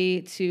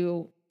ability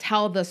to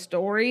tell the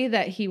story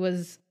that he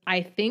was,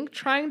 I think,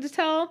 trying to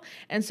tell.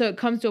 And so it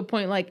comes to a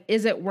point like,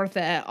 is it worth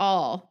it at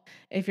all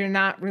if you're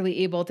not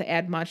really able to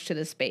add much to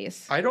the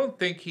space? I don't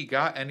think he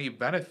got any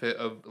benefit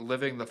of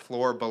living the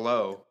floor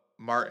below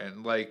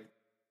Martin. Like,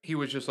 he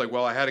was just like,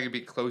 well, I had to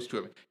be close to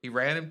him. He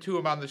ran into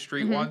him on the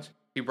street once.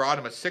 He brought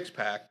him a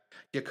 6-pack.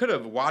 You could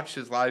have watched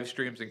his live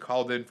streams and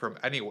called in from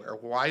anywhere.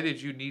 Why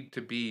did you need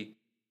to be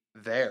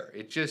there?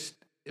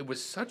 It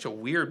was such a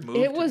weird move.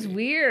 It was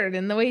weird.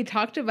 And the way he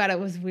talked about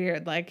it was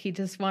weird. Like, he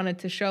just wanted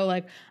to show,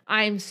 like,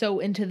 I'm so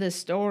into this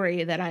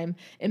story that I'm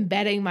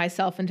embedding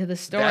myself into the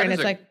story. And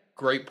it's like,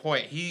 great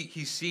point.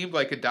 He seemed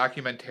like a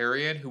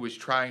documentarian who was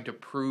trying to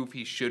prove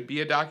he should be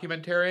a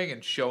documentarian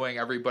and showing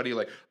everybody,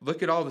 like,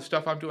 look at all the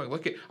stuff I'm doing.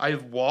 I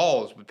have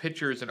walls with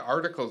pictures and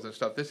articles and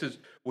stuff. This is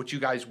what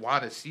you guys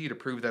want to see to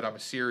prove that I'm a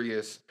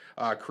serious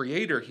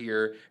creator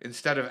here,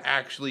 instead of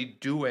actually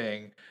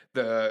doing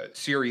the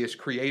serious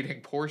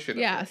creating portion of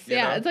it.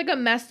 Yeah. It's like a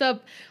messed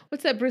up,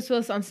 what's that Bruce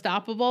Willis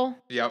Unstoppable?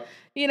 Yep.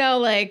 You know,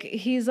 like,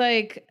 he's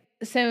like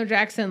Samuel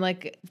Jackson,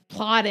 like,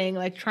 plotting,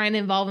 like, trying to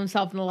involve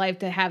himself in the life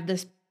to have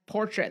this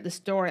portrait, the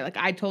story. Like,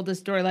 I told this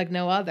story like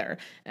no other,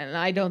 and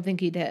I don't think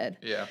he did.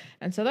 Yeah.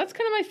 And so that's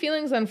kind of my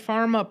feelings on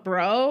Pharma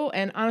Bro.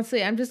 And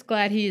honestly, I'm just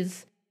glad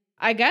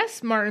I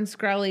guess Martin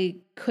Shkreli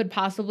could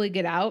possibly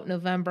get out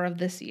November of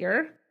this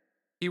year.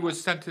 He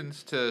was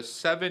sentenced to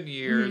 7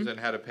 years and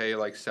had to pay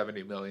like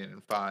 $70 million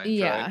in fines.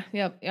 Yeah.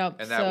 Right? Yep.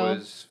 And that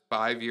was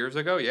 5 years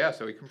ago. Yeah.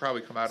 So he can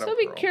probably come out. So I'd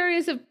be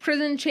curious if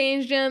prison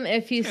changed him,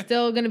 if he's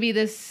still going to be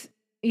this.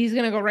 He's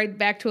going to go right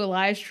back to a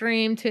live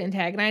stream to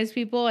antagonize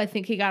people. I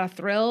think he got a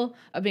thrill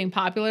of being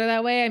popular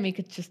that way. I mean, you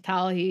could just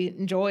tell he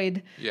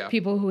enjoyed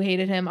people who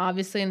hated him,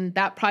 obviously. And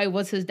that probably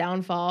was his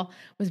downfall,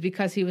 was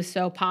because he was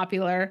so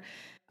popular.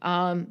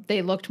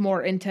 They looked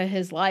more into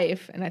his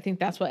life. And I think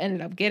that's what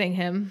ended up getting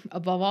him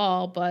above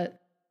all.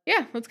 But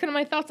yeah, that's kind of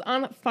my thoughts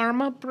on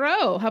Pharma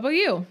Bro. How about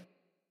you?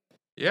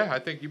 Yeah, I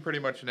think you pretty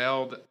much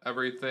nailed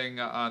everything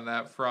on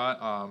that front.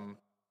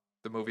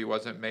 The movie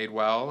wasn't made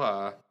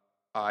well.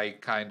 I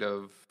kind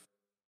of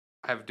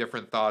have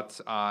different thoughts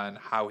on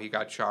how he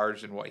got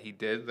charged and what he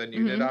did than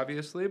you did,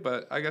 obviously.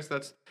 But I guess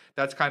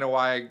that's kind of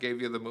why I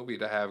gave you the movie,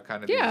 to have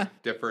kind of these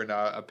different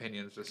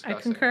opinions discussing. I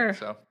concur. It,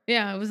 so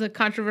yeah, it was a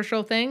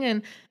controversial thing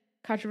and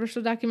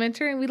controversial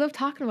documentary, and we love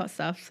talking about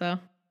stuff.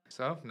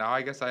 So now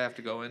I guess I have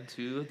to go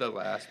into the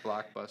last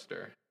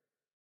blockbuster.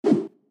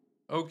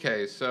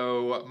 Okay,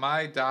 so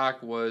my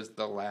doc was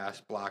The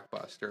Last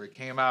Blockbuster. It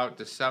came out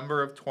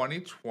December of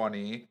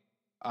 2020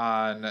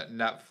 on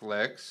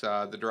Netflix.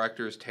 The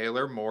director is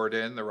Taylor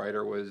Morden. The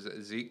writer was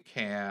Zeke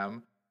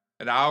Cam.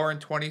 An hour and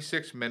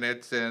 26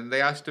 minutes, and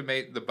they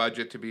estimate the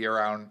budget to be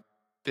around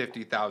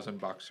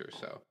 $50,000 or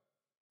so.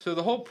 So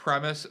the whole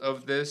premise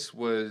of this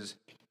was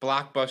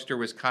Blockbuster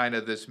was kind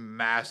of this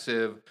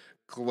massive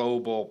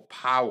global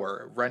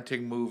power,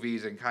 renting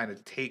movies and kind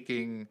of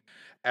taking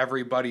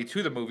everybody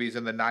to the movies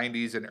in the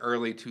 90s and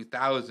early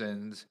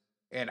 2000s,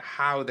 and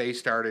how they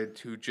started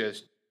to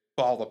just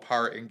fall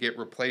apart and get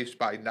replaced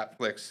by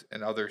Netflix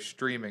and other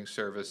streaming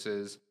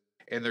services.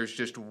 And there's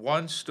just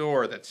one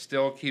store that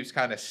still keeps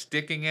kind of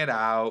sticking it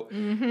out,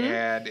 Mm-hmm.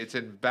 and it's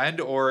in Bend,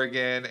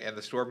 Oregon, and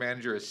the store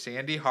manager is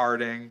Sandy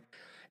Harding,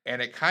 and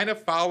it kind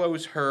of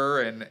follows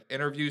her and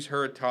interviews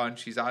her a ton.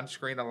 She's on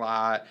screen a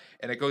lot,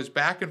 and it goes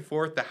back and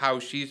forth to how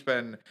she's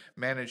been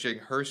managing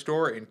her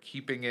store and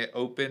keeping it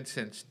open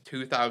since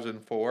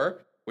 2004.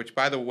 Which,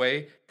 by the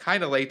way,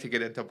 kind of late to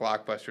get into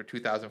Blockbuster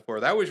 2004.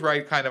 That was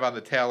right, kind of on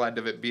the tail end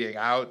of it being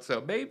out.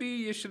 So maybe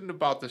you shouldn't have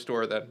bought the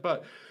store then.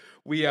 But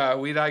we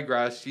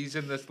digress. She's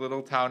in this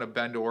little town of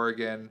Bend,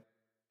 Oregon.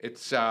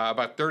 It's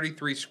about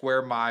 33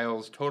 square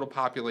miles, total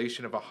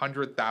population of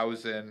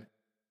 100,000.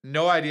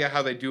 No idea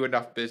how they do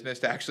enough business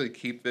to actually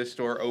keep this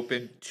store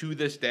open to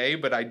this day,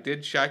 but I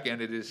did check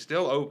and it is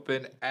still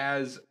open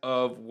as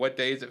of what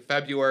day is it?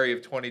 February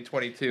of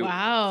 2022.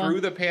 Wow.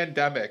 Through the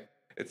pandemic,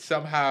 it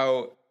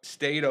somehow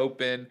stayed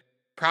open,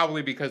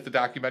 probably because the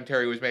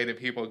documentary was made and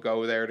people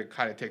go there to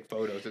kind of take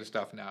photos and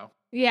stuff now.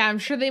 Yeah, I'm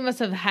sure they must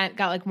have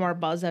got like more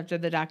buzz after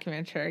the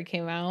documentary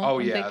came out. Oh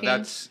I'm yeah,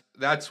 thinking.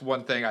 that's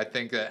one thing I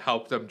think that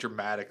helped them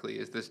dramatically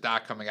is this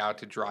doc coming out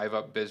to drive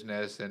up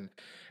business, and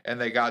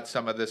they got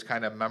some of this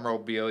kind of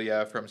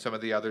memorabilia from some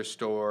of the other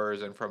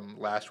stores and from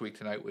Last Week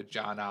Tonight with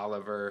John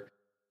Oliver.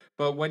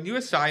 But when you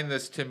assigned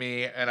this to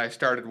me and I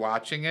started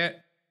watching it,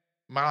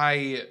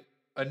 my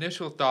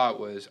initial thought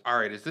was, all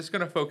right, is this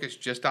going to focus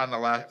just on the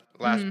last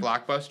Mhm.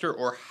 Blockbuster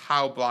or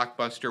how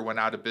Blockbuster went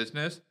out of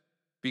business?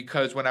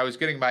 Because when I was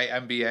getting my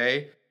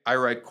MBA, I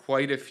read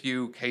quite a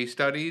few case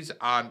studies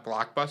on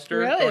Blockbuster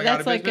Really? going out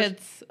That's of like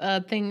business. it's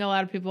a thing a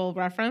lot of people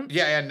reference?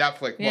 Yeah, and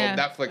Netflix. Well, Yeah.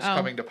 Netflix Oh,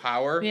 coming to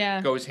power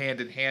yeah. goes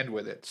hand in hand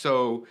with it.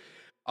 So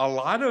a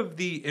lot of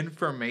the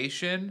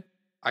information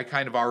I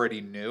kind of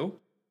already knew.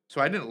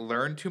 So I didn't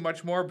learn too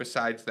much more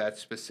besides that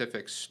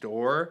specific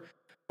store.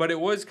 But it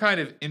was kind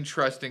of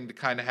interesting to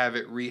kind of have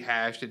it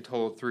rehashed and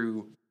told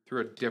through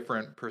a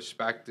different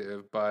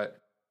perspective. But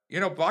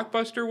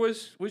Blockbuster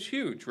was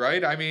huge,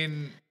 right? I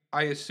mean,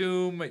 I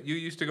assume you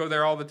used to go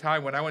there all the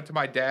time. When I went to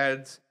my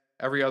dad's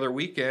every other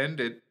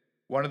weekend,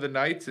 one of the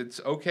nights it's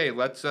okay,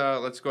 let's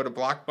go to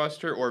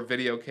Blockbuster or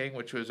Video King,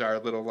 which was our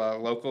little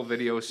local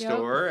video Yep.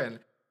 store, and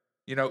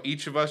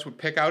each of us would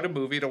pick out a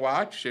movie to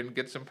watch and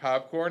get some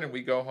popcorn, and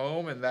we go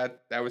home, and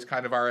that was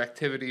kind of our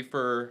activity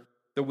for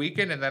the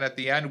weekend. And then at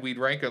the end we'd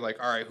rank it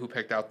like, all right, who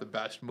picked out the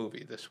best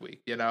movie this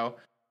week.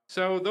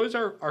 So those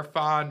are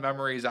fond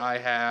memories I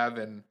have.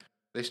 And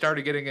they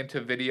started getting into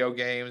video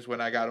games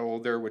when I got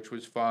older, which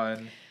was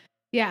fun.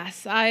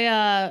 Yes, I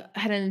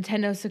had a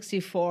Nintendo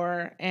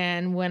 64,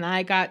 and when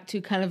I got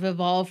to kind of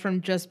evolve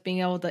from just being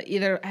able to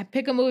either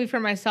pick a movie for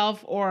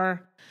myself,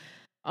 or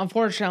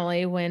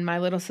unfortunately, when my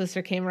little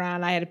sister came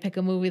around, I had to pick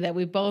a movie that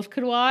we both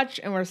could watch,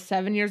 and we're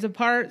 7 years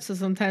apart. So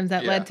sometimes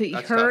that Yeah, led to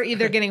that's her tough.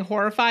 either getting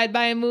horrified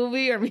by a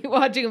movie or me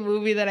watching a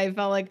movie that I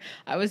felt like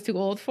I was too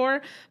old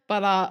for.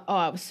 But oh,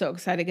 I was so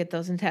excited to get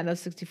those Nintendo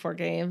 64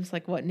 games.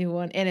 Like, what new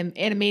one?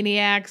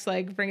 Animaniacs,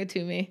 like, bring it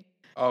to me.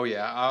 Oh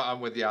yeah, I'm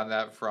with you on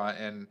that front.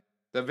 And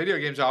the video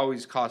games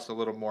always cost a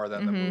little more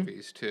than the Hmm.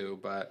 movies too.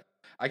 But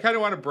I kind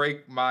of want to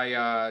break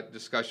my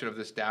discussion of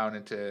this down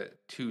into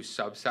two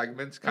sub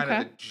segments. Kind of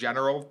Okay. the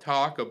general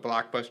talk of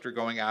Blockbuster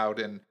going out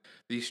and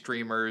these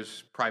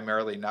streamers,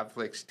 primarily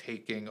Netflix,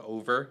 taking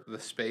over the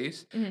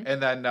space, Hmm.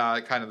 and then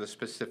kind of the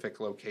specific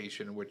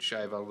location, which I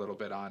have a little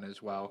bit on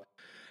as well.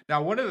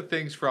 Now, one of the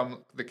things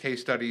from the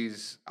case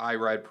studies I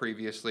read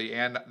previously,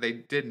 and they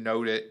did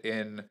note it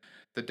in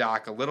the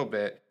doc a little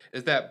bit,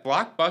 is that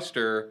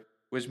Blockbuster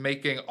was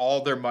making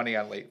all their money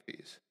on late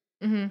fees.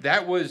 Hmm.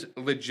 That was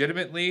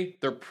legitimately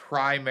their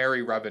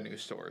primary revenue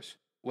source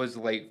was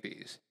late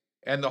fees.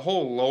 And the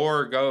whole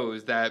lore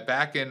goes that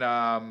back in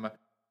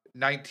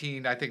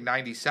 19 I think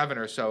 97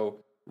 or so,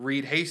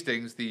 Reed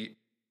Hastings, the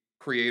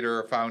creator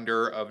or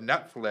founder of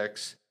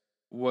Netflix,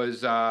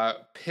 was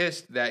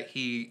pissed that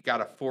he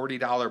got a $40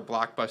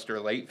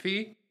 Blockbuster late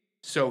fee.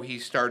 So he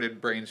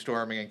started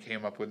brainstorming and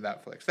came up with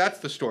Netflix. That's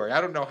the story.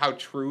 I don't know how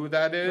true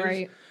that is,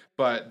 Right.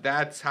 but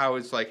that's how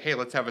it's like, hey,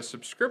 let's have a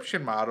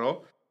subscription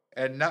model.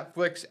 And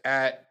Netflix,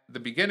 at the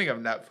beginning of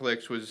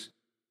Netflix, was,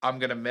 I'm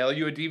going to mail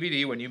you a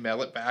DVD. When you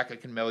mail it back, I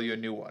can mail you a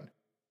new one.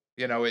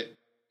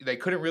 They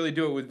couldn't really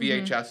do it with Hmm.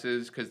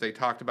 VHSs because they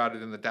talked about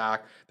it in the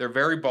doc. They're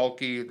very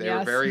bulky. They were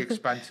Yes. very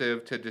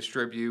expensive to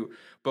distribute.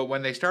 But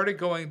when they started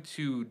going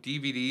to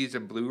DVDs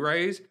and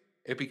Blu-rays,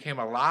 it became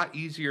a lot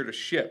easier to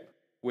ship,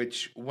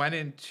 which went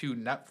into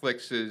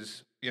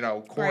Netflix's,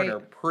 corner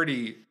Right.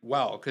 pretty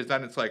well. Because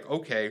then it's like,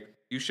 okay,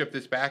 you ship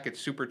this back. It's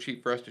super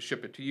cheap for us to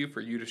ship it to you,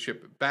 for you to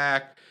ship it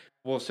back.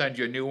 We'll send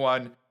you a new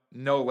one,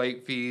 no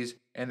late fees.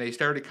 And they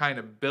started kind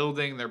of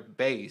building their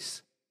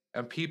base,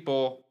 and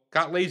people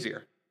got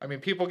lazier. I mean,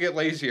 people get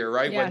lazier,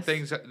 right? When Yes.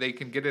 things they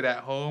can get it at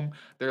home,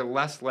 they're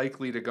less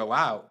likely to go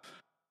out.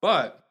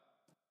 But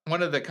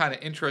one of the kind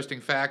of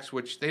interesting facts,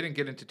 which they didn't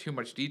get into too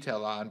much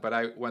detail on, but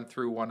I went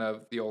through one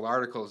of the old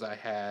articles I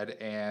had,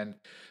 and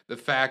the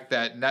fact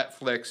that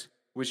Netflix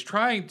was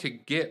trying to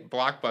get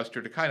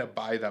Blockbuster to kind of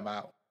buy them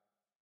out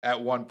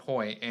at one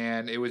point,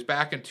 and it was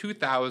back in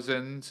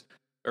 2000s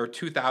or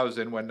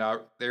 2000 when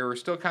they were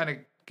still kind of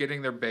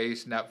getting their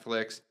base,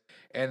 Netflix,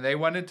 and they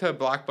went into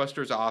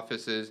Blockbuster's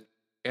offices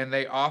and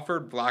they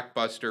offered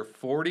Blockbuster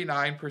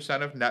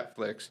 49% of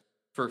Netflix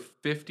for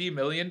 $50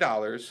 million,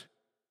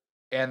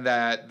 and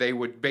that they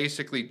would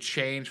basically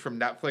change from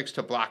Netflix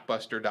to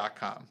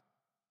Blockbuster.com.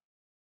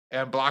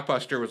 And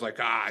Blockbuster was like,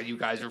 you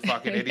guys are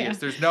fucking Yeah. idiots.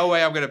 There's no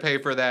way I'm going to pay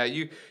for that.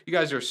 You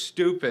guys are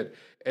stupid.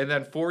 And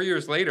then 4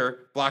 years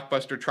later,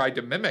 Blockbuster tried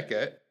to mimic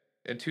it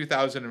in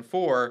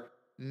 2004,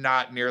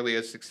 not nearly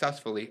as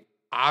successfully,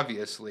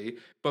 obviously.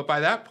 But by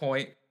that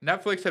point,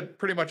 Netflix had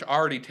pretty much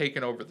already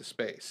taken over the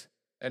space.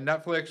 And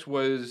Netflix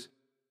was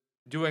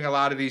doing a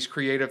lot of these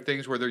creative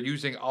things where they're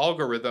using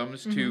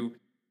algorithms Hmm. to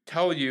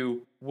tell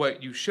you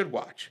what you should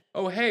watch.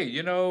 Oh, hey,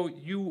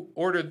 you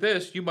ordered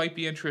this, you might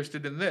be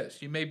interested in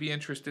this. You may be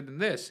interested in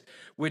this,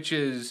 which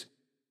is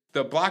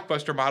the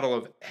Blockbuster model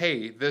of,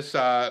 hey, this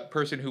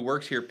person who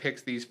works here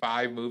picks these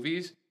 5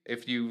 movies.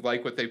 If you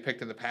like what they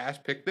picked in the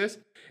past, pick this,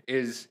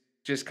 is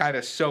just kind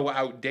of so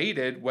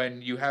outdated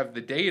when you have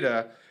the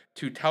data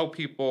to tell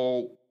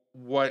people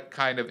what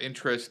kind of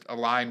interest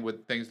align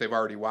with things they've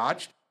already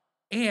watched.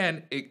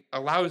 And it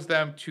allows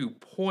them to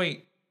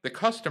point the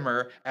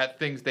customer at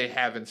things they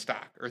have in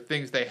stock or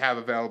things they have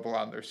available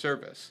on their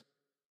service.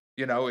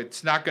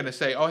 It's not going to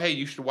say, oh, hey,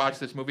 you should watch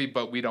this movie,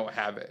 but we don't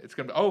have it. It's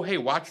going to be, oh, hey,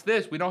 watch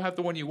this. We don't have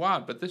the one you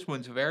want, but this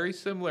one's very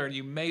similar and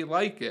you may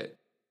like it.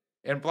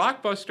 And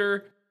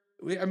Blockbuster,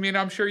 I mean,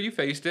 I'm sure you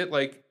faced it.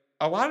 Like,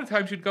 a lot of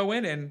times you'd go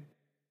in and,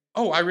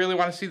 oh, I really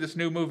want to see this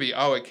new movie.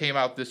 Oh, it came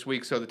out this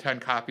week, so the 10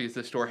 copies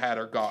the store had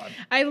are gone.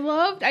 I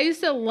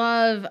used to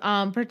love,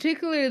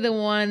 particularly the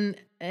one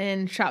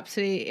in Shop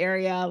City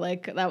area.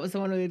 Like that was the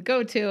one we would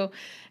go to.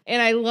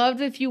 And I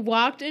loved if you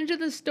walked into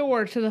the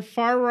store, to the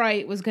far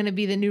right was going to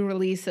be the new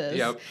releases.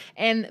 Yep.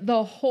 And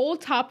the whole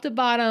top to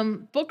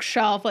bottom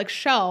bookshelf, like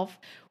shelf,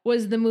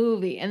 was the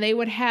movie. And they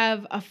would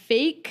have a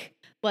fake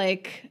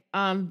like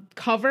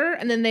cover,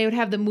 and then they would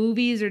have the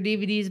movies or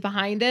DVDs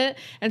behind it.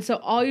 And so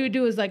all you would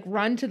do is like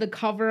run to the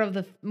cover of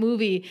the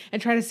movie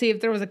and try to see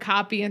if there was a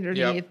copy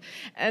underneath. Yep.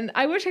 And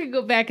I wish I could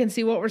go back and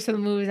see what were some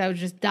of the movies I was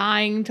just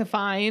dying to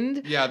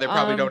find. Yeah, they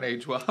probably don't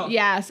age well.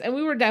 Yes, and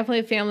we were definitely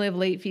a family of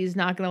late fees,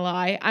 not gonna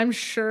lie. I'm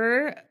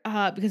sure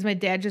because my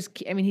dad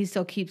he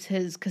still keeps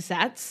his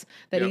cassettes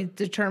that he's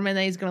determined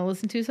that he's gonna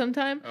listen to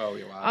sometime. Oh,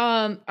 yeah,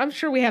 wow. I'm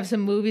sure we have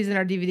some movies in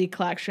our DVD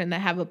collection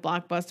that have a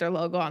Blockbuster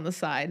logo on the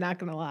side, not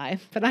gonna lie.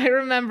 But I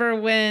remember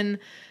when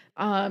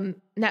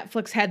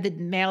Netflix had the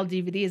mail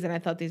DVDs, and I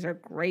thought these are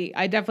great.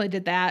 I definitely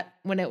did that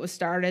when it was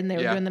started and they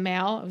were doing the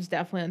mail. I was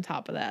definitely on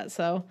top of that.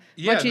 So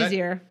much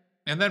easier.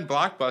 And then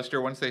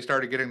Blockbuster, once they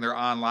started getting their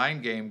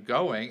online game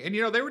going, and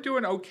they were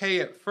doing okay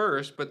at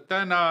first, but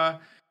then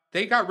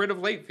they got rid of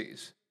late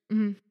fees.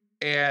 Mm-hmm.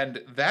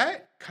 And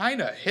that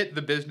kind of hit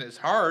the business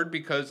hard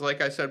because,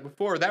 like I said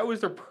before, that was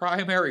their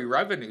primary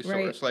revenue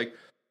source. Right. Like,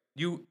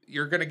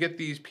 you're going to get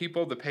these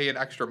people to pay an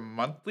extra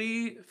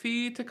monthly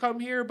fee to come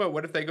here, but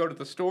what if they go to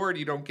the store and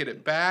you don't get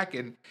it back?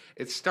 And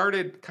it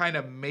started kind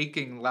of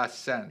making less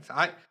sense.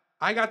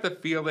 I got the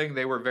feeling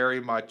they were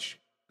very much,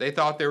 they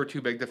thought they were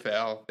too big to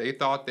fail. They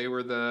thought they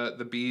were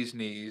the bee's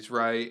knees,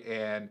 right?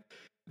 And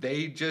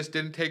they just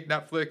didn't take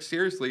Netflix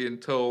seriously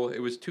until it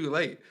was too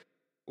late.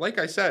 Like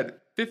I said,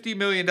 $50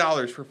 million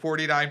for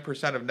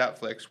 49% of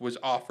Netflix was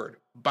offered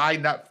by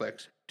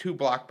Netflix to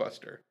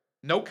Blockbuster.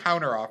 No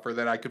counteroffer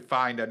that I could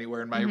find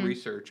anywhere in my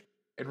research.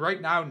 And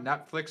right now,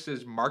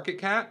 Netflix's market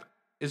cap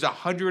is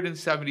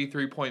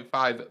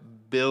 $173.5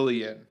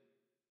 billion.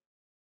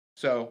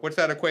 So what's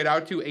that equate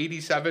out to?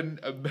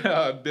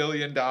 $87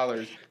 billion.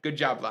 Good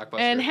job, Blockbuster.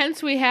 And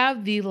hence we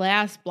have the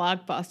last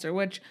Blockbuster,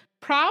 which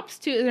props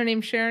to, is her name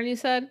Sharon, you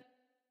said?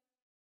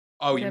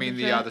 Oh, you mean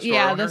the store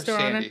owner? The store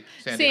owner.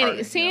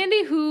 Harding,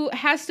 Sandy, who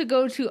has to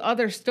go to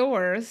other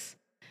stores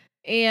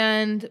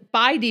and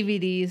buy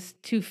DVDs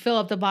to fill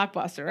up the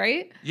Blockbuster,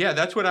 right? Yeah,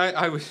 that's what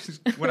I was,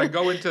 when I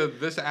go into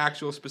this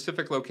actual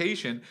specific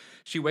location,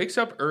 she wakes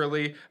up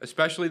early,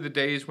 especially the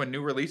days when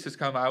new releases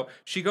come out.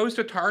 She goes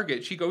to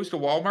Target, she goes to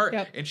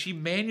Walmart, and she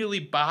manually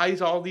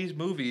buys all these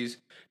movies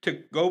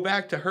to go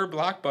back to her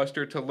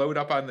Blockbuster to load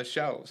up on the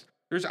shelves.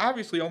 There's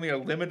obviously only a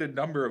limited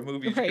number of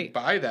movies you can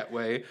buy that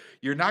way.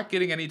 You're not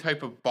getting any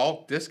type of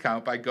bulk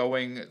discount by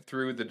going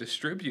through the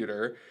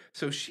distributor.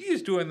 So she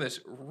is doing this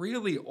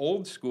really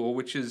old school,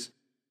 which is,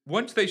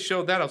 once they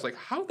showed that, I was like,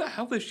 how the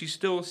hell is she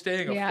still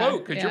staying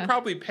afloat? Because you're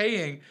probably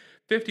paying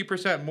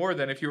 50% more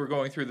than if you were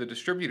going through the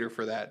distributor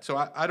for that. So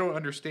I don't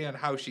understand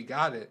how she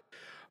got it.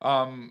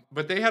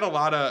 But they had a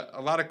lot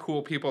of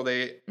cool people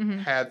they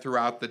had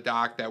throughout the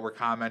doc that were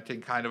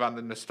commenting kind of on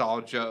the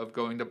nostalgia of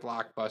going to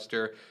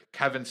Blockbuster.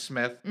 Kevin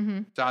Smith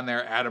is on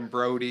there, Adam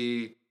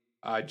Brody,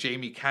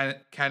 Jamie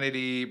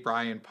Kennedy,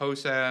 Brian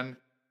Posehn,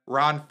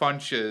 Ron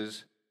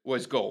Funches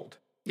was gold.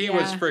 He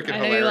was freaking I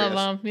know you hilarious.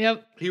 love him.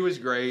 Yep. He was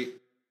great.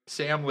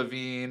 Sam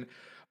Levine.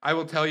 I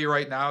will tell you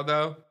right now,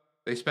 though,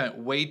 they spent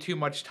way too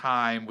much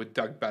time with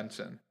Doug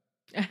Benson.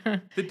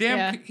 The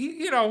damn,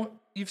 Yeah.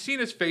 you've seen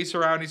his face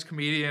around. He's a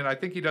comedian. I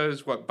think he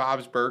does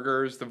Bob's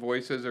Burgers, the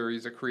voices, or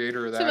he's a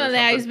creator of that. Some of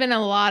that. He's been in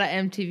a lot of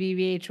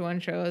MTV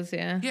VH1 shows.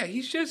 Yeah. Yeah,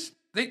 he's just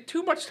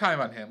too much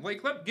time on him.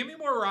 Like, give me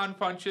more Ron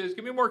Funches.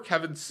 Give me more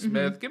Kevin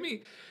Smith. Give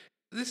me.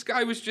 This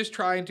guy was just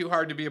trying too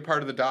hard to be a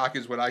part of the doc,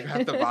 is what I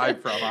got the vibe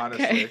from,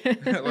 honestly.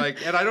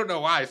 And I don't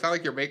know why. It's not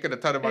like you're making a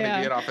ton of money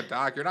being off a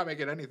doc. You're not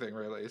making anything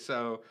really.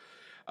 So,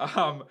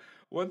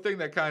 one thing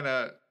that kind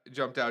of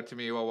jumped out to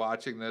me while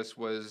watching this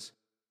was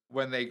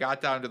when they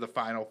got down to the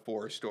final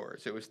 4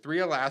 stores. It was 3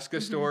 Alaska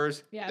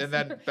stores and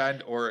then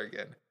Bend,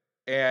 Oregon.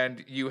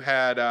 And you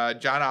had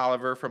John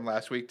Oliver from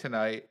Last Week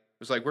Tonight.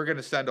 It was like, we're going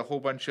to send a whole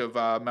bunch of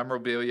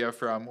memorabilia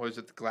from, was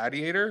it the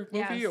Gladiator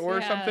movie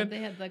or something? They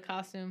had the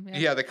costume.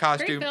 Yeah, the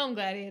costume. Great film,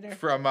 Gladiator.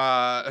 From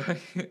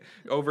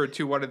over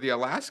to one of the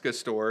Alaska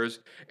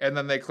stores, and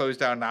then they closed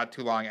down not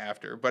too long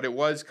after. But it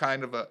was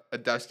kind of a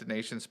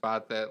destination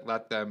spot that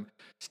let them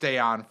stay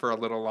on for a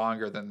little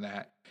longer than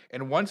that.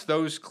 And once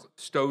those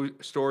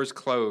stores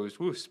closed,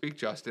 speak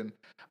Justin,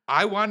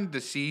 I wanted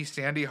to see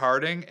Sandy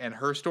Harding and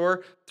her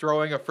store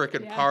throwing a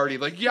freaking party.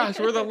 Like, yes,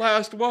 we're the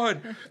last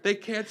one. They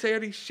can't say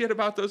any shit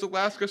about those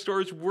Alaska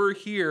stores. We're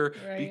here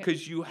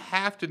because you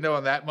have to know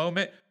in that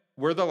moment,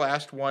 we're the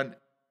last one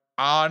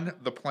on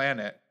the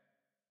planet.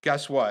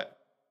 Guess what?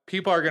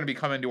 People are going to be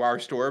coming to our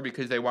store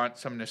because they want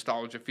some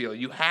nostalgia feel.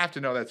 You have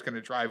to know that's going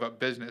to drive up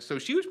business. So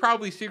she was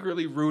probably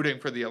secretly rooting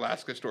for the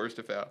Alaska stores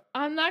to fail.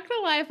 I'm not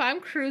gonna lie, if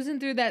I'm cruising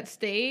through that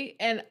state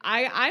and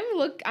I'm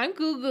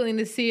Googling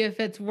to see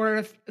if it's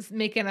worth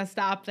making a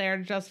stop there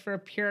just for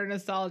pure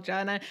nostalgia.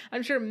 And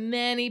I'm sure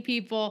many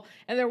people,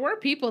 and there were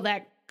people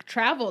that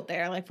traveled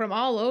there like from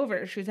all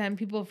over. She was having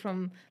people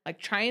from like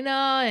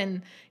China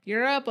and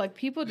Europe, like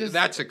people just.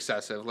 That's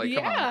excessive. Like,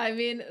 come on. I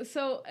mean,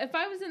 so if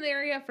I was in the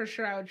area, for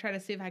sure I would try to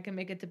see if I can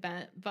make it to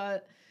Bent.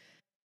 But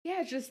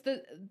yeah, just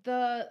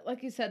the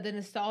like you said, the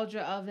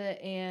nostalgia of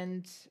it,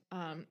 and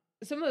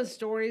some of the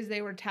stories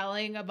they were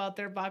telling about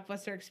their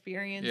Blockbuster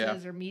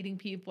experiences or meeting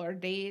people or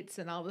dates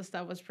and all this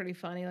stuff was pretty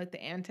funny, like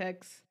the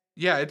antics.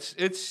 Yeah,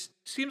 it's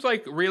seems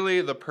like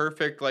really the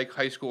perfect like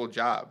high school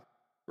job.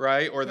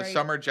 Right? Or the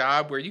summer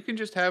job where you can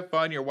just have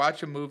fun. You're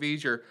watching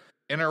movies, you're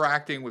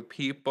interacting with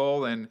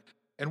people. And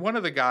one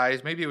of the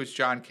guys, maybe it was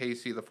John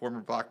Casey, the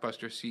former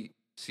Blockbuster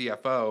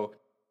CFO,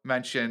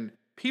 mentioned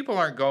people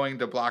aren't going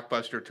to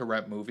Blockbuster to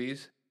rent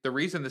movies. The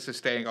reason this is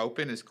staying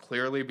open is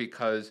clearly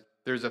because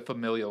there's a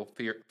familial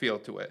feel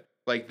to it.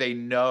 Like, they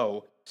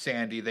know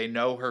Sandy, they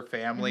know her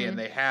family, and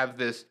they have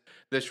this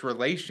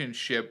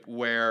relationship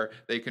where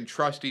they can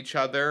trust each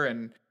other.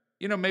 And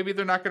maybe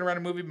they're not going to rent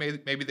a movie.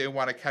 Maybe they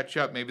want to catch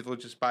up. Maybe they'll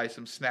just buy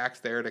some snacks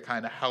there to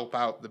kind of help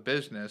out the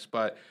business.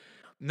 But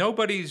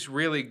nobody's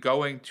really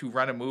going to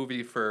rent a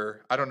movie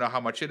for, I don't know how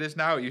much it is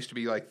now. It used to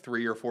be like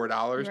 $3 or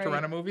 $4 to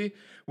rent a movie,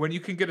 when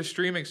you can get a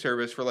streaming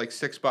service for like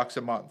 $6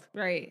 a month.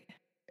 Right.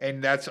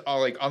 And that's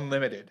all like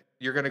unlimited.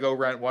 You're going to go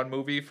rent one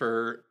movie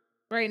for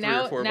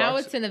now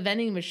it's in a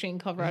vending machine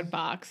called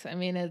Redbox. I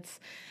mean,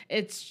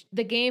 it's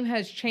the game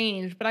has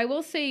changed, but I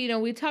will say,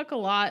 we talk a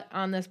lot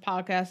on this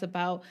podcast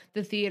about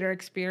the theater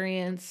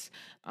experience,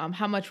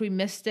 how much we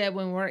missed it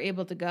when we weren't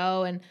able to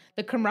go, and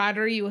the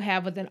camaraderie you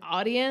have with an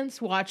audience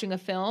watching a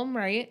film,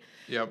 right?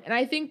 Yep. And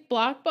I think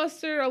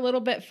Blockbuster a little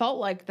bit felt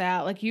like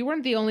that. Like, you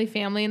weren't the only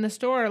family in the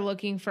store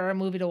looking for a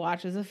movie to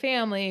watch as a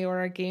family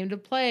or a game to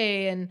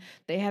play, and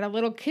they had a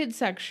little kid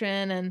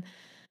section. And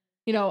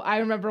I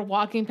remember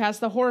walking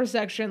past the horror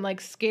section,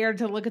 like scared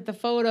to look at the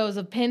photos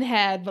of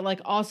Pinhead, but like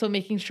also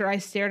making sure I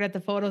stared at the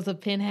photos of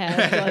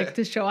Pinhead, like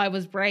to show I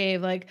was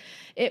brave. Like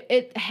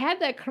it had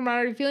that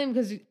camaraderie feeling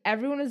because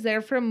everyone was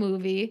there for a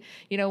movie.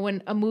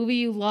 When a movie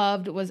you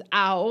loved was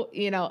out,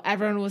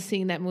 everyone was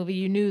seeing that movie.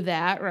 You knew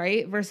that,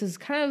 right? Versus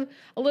kind of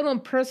a little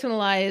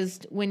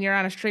impersonalized when you're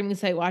on a streaming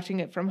site watching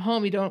it from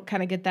home. You don't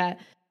kind of get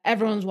that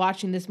everyone's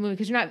watching this movie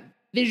because you're not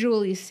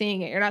visually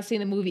seeing it. You're not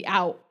seeing the movie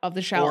out of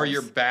the shelves. Or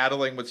you're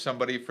battling with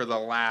somebody for the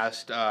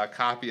last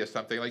copy of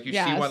something. Like, you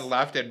see one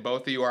left and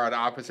both of you are on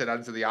opposite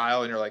ends of the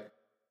aisle and you're like,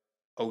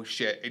 oh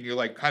shit. And you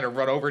like kind of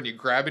run over and you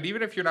grab it,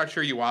 even if you're not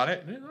sure you want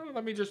it.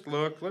 Let me just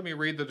look. Let me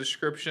read the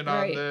description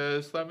on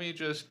this. Let me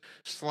just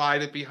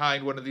slide it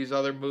behind one of these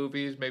other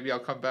movies. Maybe I'll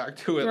come back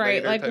to it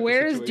later. Like,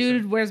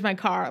 where's my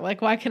car?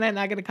 Like, why can I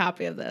not get a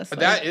copy of this?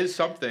 That is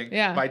something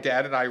my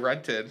dad and I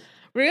rented.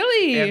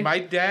 Really? And my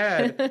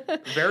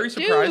dad, very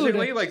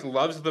surprisingly,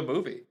 loves the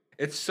movie.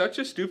 It's such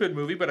a stupid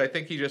movie, but I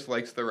think he just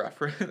likes the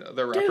references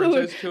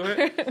to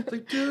it. It's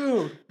like,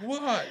 dude,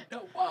 what?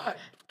 No, what?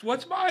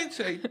 What's mine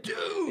say?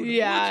 Dude,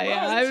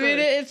 yeah. I mean,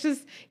 it's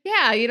just,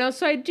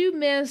 so I do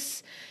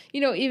miss,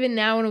 even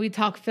now when we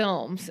talk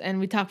films and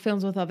we talk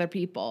films with other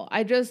people,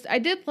 I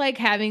did like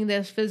having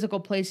this physical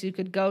place you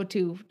could go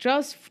to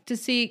just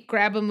to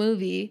grab a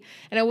movie.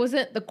 And it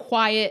wasn't the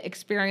quiet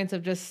experience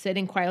of just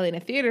sitting quietly in a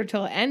theater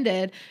till it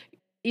ended.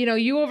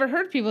 you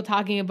overheard people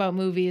talking about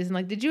movies and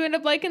like, did you end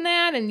up liking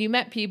that? And you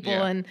met people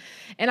and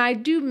I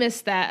do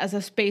miss that as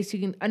a space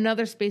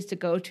another space to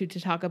go to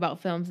talk about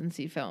films and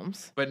see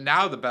films. But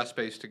now the best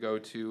space to go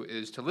to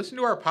is to listen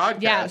to our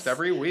podcast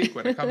every week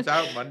when it comes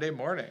out Monday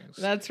mornings.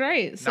 That's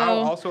right. So now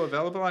also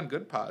available on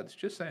Good Pods,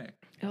 just saying.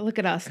 Oh, look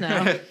at us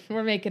now.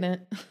 We're making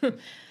it.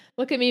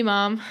 Look at me,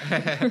 Mom.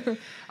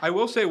 I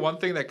will say one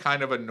thing that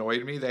kind of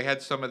annoyed me. They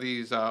had some of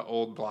these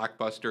old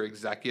Blockbuster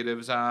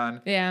executives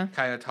on. Yeah.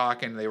 Kind of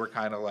talking. They were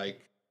kind of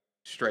like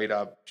straight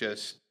up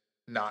just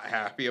not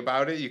happy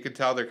about it. You could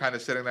tell they're kind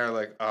of sitting there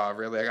like, oh,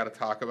 really? I got to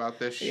talk about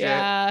this shit?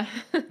 Yeah.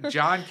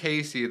 John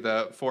Casey,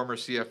 the former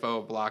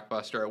CFO of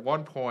Blockbuster, at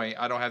one point,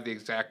 I don't have the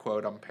exact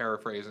quote, I'm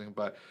paraphrasing,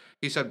 but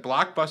he said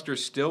Blockbuster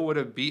still would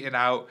have beaten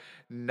out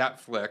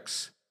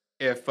Netflix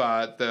if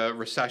the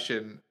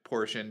recession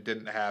portion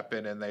didn't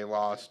happen and they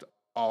lost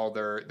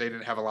they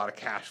didn't have a lot of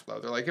cash flow.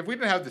 They're like, if we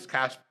didn't have this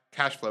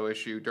cash flow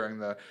issue during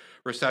the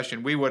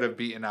recession, we would have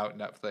beaten out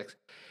Netflix.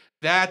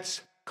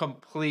 That's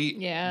complete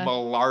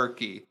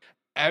malarkey.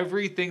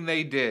 Everything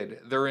they did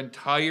their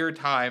entire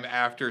time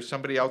after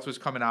somebody else was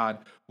coming on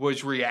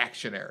was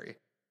reactionary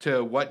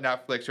to what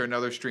Netflix or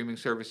another streaming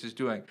service is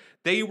doing.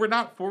 They were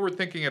not forward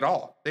thinking at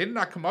all. They did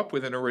not come up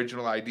with an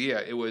original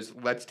idea. It was,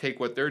 let's take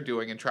what they're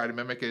doing and try to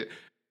mimic it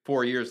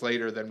 4 years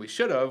later than we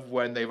should have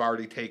when they've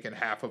already taken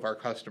half of our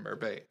customer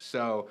base.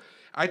 So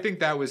I think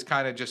that was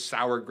kind of just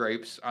sour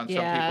grapes on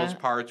some people's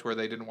parts where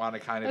they didn't want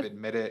to kind of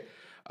admit it.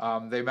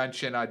 They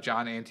mentioned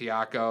John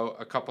Antioco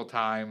a couple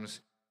times,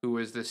 who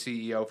was the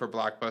CEO for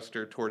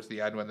Blockbuster towards the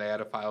end when they had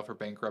to file for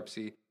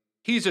bankruptcy.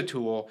 He's a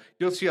tool.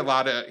 You'll see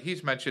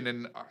he's mentioned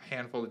in a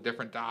handful of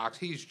different docs.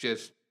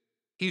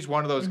 He's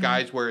one of those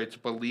guys where it's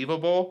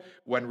believable.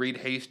 When Reed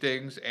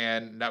Hastings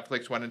and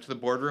Netflix went into the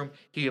boardroom,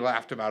 he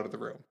laughed him out of the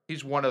room.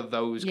 He's one of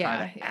those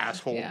kind of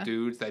asshole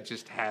dudes that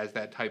just has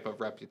that type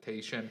of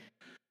reputation.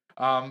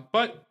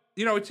 But,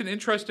 it's an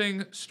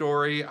interesting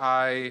story.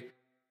 I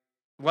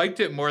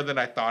liked it more than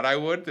I thought I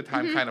would. The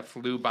time kind of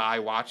flew by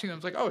watching it. I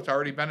was like, oh, it's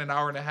already been an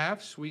hour and a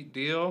half. Sweet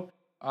deal.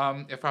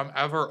 If I'm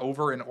ever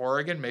over in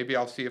Oregon, maybe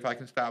I'll see if I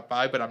can stop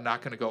by, but I'm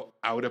not going to go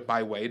out of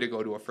my way to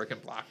go to a freaking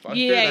Blockbuster.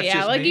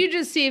 Yeah. Like, you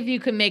just see if you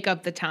can make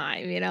up the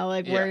time,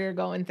 where you're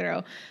going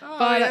through.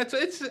 But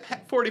it's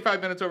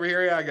 45 minutes over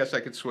here. Yeah, I guess I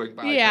could swing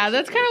by. Yeah,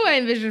 that's kind of what I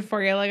envisioned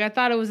for you. Like, I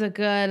thought it was I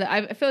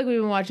feel like we've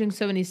been watching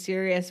so many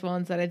serious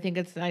ones that I think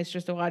it's nice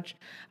just to watch a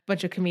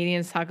bunch of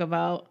comedians talk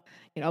about,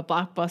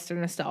 Blockbuster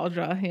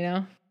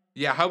nostalgia,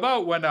 Yeah, how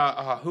about when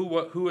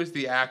who was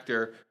the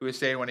actor who was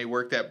saying when he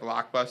worked at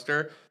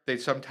Blockbuster, they'd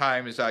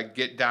sometimes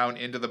get down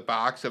into the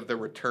box of the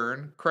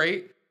return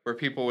crate where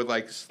people would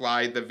like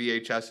slide the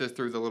VHSs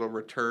through the little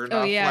return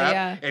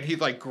flap, and he'd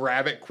like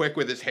grab it quick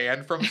with his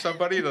hand from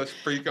somebody to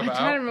freak him out.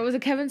 I don't remember. Was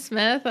it Kevin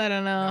Smith? I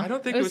don't know. I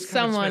don't think it was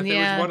someone. Smith. It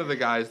was one of the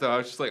guys though. I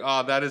was just like,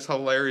 oh, that is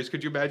hilarious.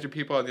 Could you imagine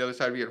people on the other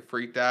side being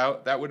freaked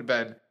out? That would have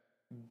been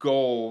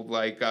gold,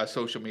 like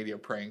social media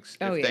pranks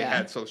if they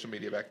had social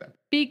media back then.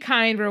 Be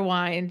kind,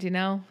 rewind,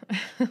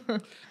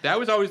 That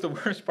was always the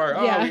worst part.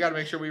 We got to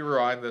make sure we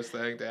rewind this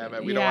thing. Damn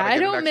it. We don't want to I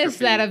don't miss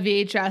that of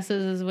VHSs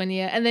is when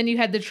and then you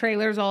had the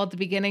trailers all at the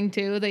beginning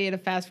too that you had to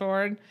fast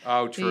forward.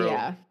 Oh, true.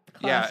 Yeah.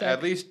 Classic. Yeah,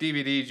 at least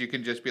DVDs, you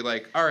can just be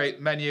like, all right,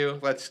 menu,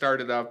 let's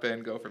start it up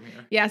and go from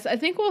here. Yes, I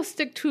think we'll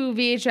stick to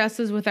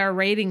VHSs with our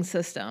rating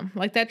system.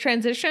 Like that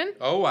transition?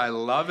 Oh, I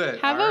love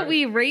it. How about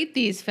we rate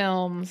these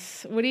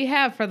films? What do you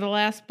have for the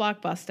last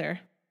Blockbuster?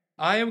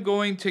 I am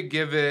going to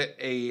give it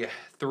a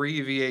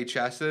 3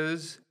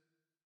 VHSs.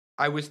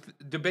 I was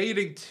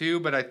debating 2,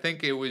 but I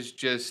think it was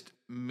just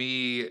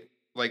me,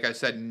 like I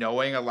said,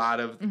 knowing a lot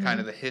of kind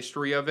of the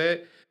history of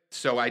it.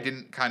 So I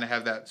didn't kind of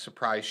have that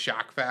surprise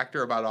shock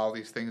factor about all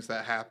these things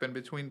that happened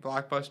between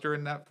Blockbuster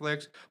and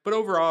Netflix. But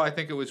overall, I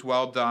think it was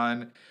well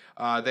done.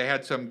 They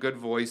had some good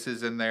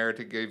voices in there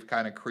to give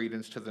kind of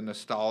credence to the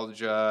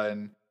nostalgia.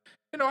 And,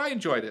 I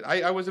enjoyed it.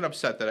 I wasn't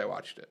upset that I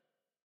watched it.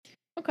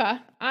 Okay.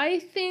 I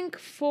think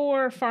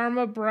for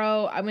Pharma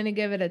Bro, I'm going to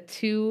give it a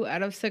 2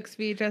 out of 6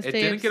 VHS tapes. It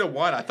didn't get a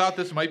 1. I thought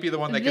this might be the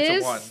one that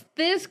gets a 1.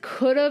 This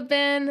could have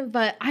been,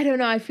 but I don't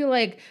know. I feel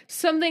like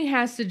something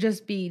has to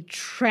just be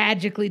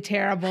tragically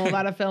terrible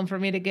about a film for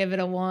me to give it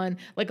a 1,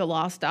 like A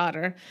Lost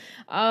Daughter.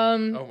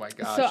 Oh my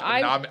gosh. So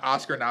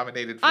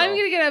Oscar-nominated film. I'm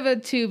going to give it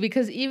a 2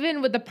 because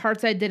even with the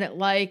parts I didn't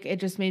like, it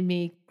just made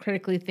me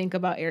critically think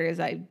about areas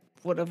I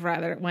would have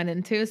rather went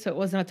into, so it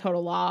wasn't a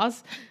total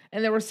loss.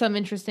 And there were some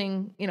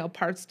interesting,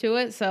 parts to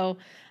it. So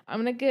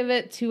I'm going to give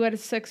it 2 out of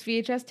 6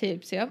 VHS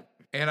tapes. Yep.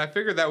 And I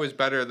figured that was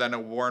better than a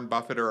Warren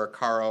Buffett or a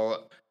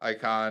Carl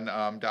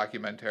Icahn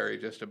documentary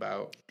just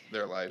about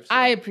their lives. So.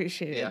 I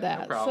appreciated that.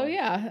 No problem. So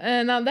yeah.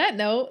 And on that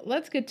note,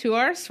 let's get to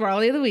our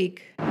Swirly of the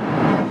Week.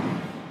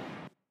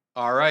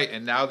 All right,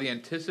 and now the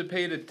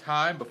anticipated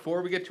time.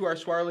 Before we get to our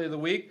Swirly of the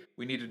Week,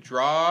 we need to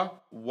draw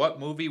what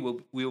movie we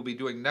will be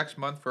doing next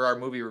month for our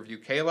movie review.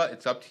 Kayla,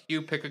 it's up to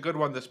you. Pick a good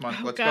one this month.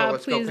 Let's go.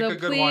 Pick a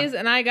good one.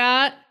 And I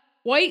got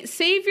White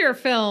Savior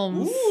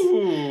Films.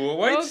 Ooh,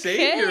 White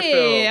Savior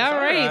Films. All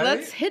right,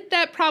 let's hit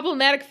that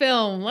problematic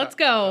film. Let's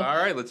go. All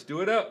right, let's do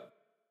it up.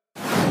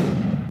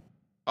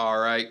 All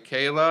right,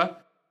 Kayla,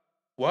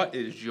 what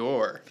is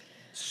your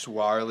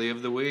Swarley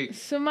of the week?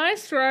 So my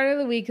story of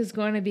the week is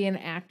going to be an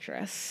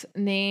actress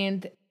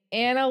named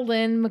Anna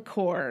Lynn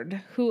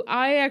McCord, who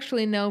I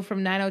actually know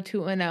from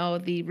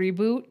 90210, the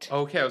reboot.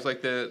 Okay, I was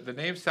like, the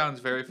name sounds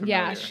very familiar.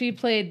 Yeah, she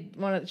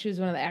was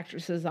one of the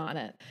actresses on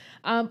it.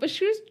 But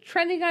she was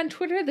trending on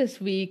Twitter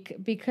this week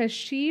because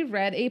she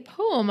read a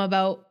poem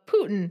about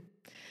Putin.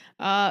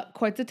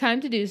 Quite the time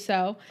to do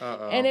so.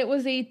 Uh-oh. And it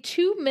was a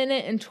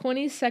 2-minute and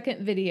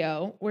 20-second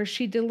video where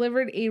she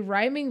delivered a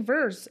rhyming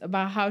verse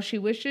about how she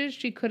wishes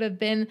she could have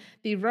been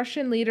the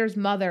Russian leader's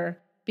mother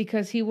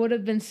because he would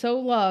have been so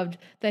loved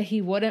that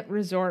he wouldn't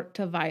resort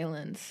to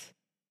violence.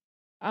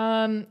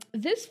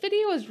 This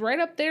video is right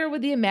up there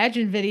with the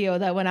Imagine video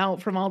that went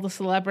out from all the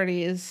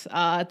celebrities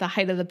at the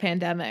height of the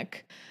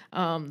pandemic.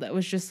 That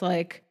was just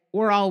like,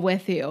 we're all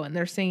with you, and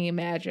they're singing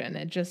Imagine.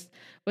 It just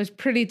was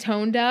pretty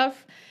tone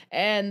deaf,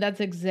 and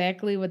that's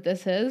exactly what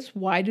this is.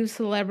 Why do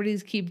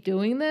celebrities keep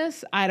doing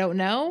this? I don't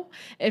know.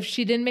 If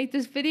she didn't make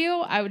this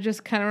video, I would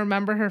just kind of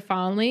remember her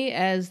fondly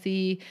as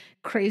the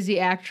crazy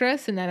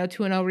actress in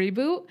 90210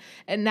 reboot.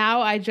 And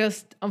now I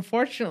just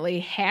unfortunately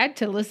had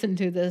to listen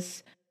to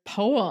this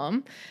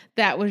poem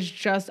that was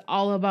just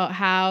all about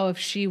how if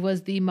she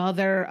was the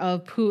mother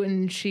of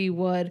Putin, she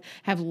would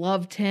have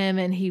loved him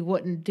and he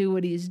wouldn't do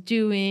what he's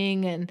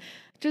doing. And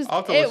just I'll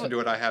have to listen to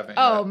it. I haven't.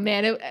 Oh yet.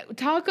 man,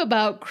 talk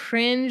about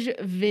cringe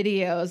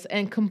videos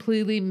and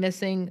completely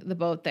missing the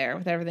boat there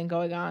with everything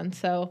going on.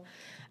 So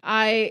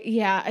I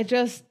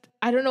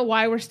don't know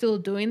why we're still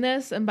doing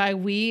this. And by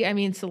we, I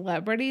mean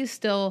celebrities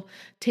still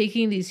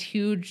taking these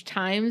huge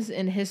times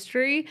in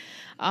history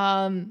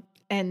and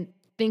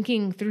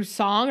thinking through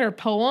song or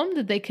poem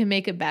that they can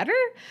make it better.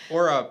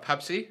 Or a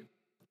Pepsi.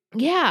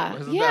 Yeah.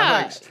 Wasn't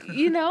that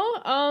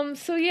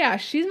next? So yeah,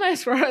 she's my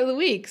star of the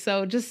week.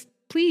 So just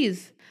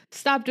please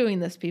stop doing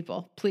this,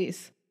 people.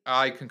 Please.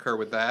 I concur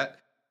with that.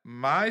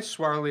 My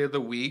Swarley of the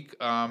week,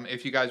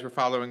 if you guys were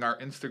following our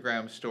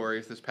Instagram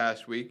stories this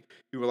past week,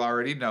 you will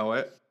already know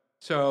it.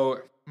 So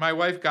my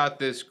wife got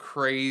this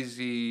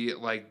crazy,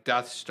 like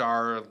Death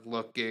Star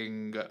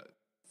looking,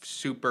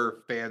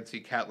 super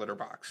fancy cat litter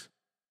box.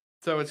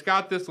 So it's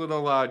got this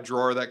little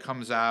drawer that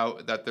comes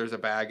out that there's a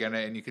bag in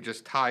it, and you could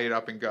just tie it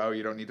up and go.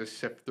 You don't need to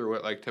sift through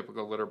it like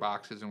typical litter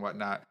boxes and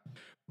whatnot.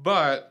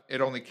 But it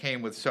only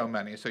came with so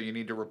many, so you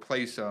need to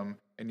replace them,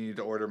 and you need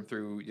to order them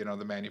through,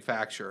 the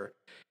manufacturer.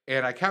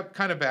 And I kept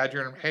kind of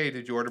badgering him, hey,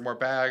 did you order more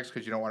bags?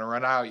 Because you don't want to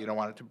run out. You don't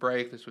want it to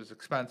break. This was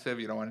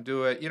expensive. You don't want to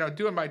do it.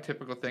 Doing my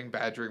typical thing,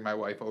 badgering my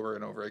wife over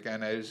and over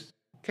again, as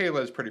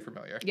Kayla is pretty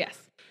familiar. Yes.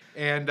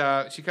 And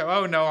she kept,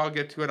 oh, no, I'll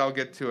get to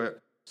it.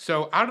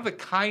 So out of the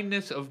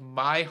kindness of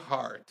my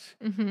heart,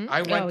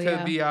 I went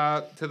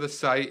to the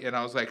site, and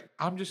I was like,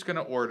 I'm just going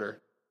to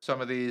order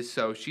some of these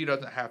so she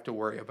doesn't have to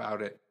worry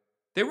about it.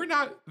 They were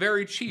not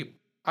very cheap.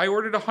 I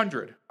ordered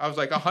 100. I was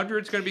like,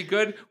 100 is going to be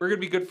good. We're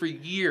going to be good for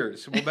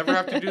years. We'll never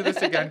have to do this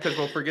again because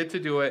we'll forget to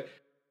do it.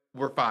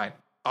 We're fine.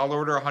 I'll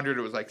order 100.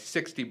 It was like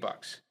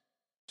 $60.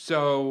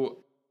 So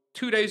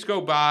 2 days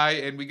go by,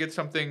 and we get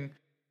something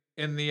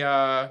in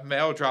the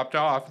mail dropped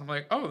off. I'm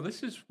like, oh,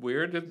 this is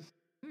weird.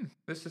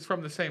 This is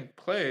from the same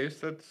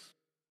place.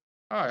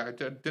 I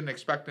didn't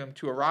expect them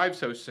to arrive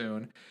so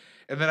soon.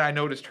 And then I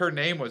noticed her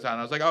name was on.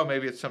 I was like, oh,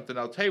 maybe it's something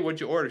else. Hey,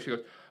 what'd you order? She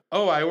goes,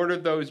 oh, I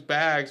ordered those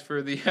bags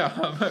for the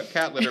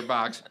cat litter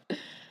box.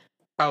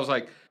 I was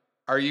like,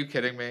 are you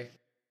kidding me?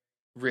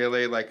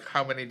 Really? Like,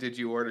 how many did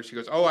you order? She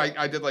goes, oh,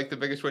 I did like the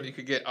biggest one. You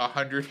could get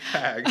 100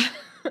 bags.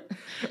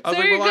 So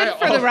you're good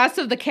for the rest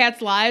of the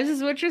cats' lives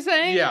is what you're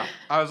saying? Yeah.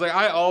 I was like,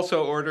 I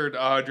also ordered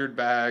 100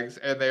 bags,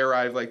 and they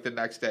arrived like the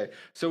next day.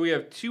 So we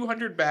have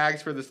 200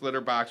 bags for this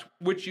litter box,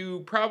 which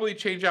you probably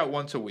change out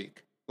once a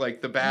week.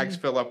 Like the bags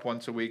fill up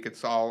once a week.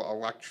 It's all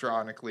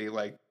electronically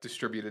like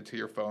distributed to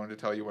your phone to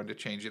tell you when to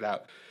change it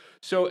out.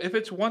 So if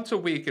it's once a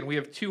week and we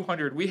have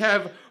 200, we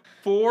have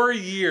 4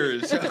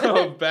 years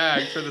of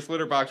bags for this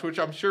litter box, which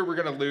I'm sure we're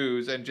going to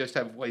lose and just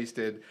have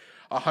wasted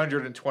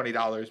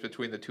 $120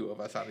 between the two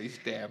of us on these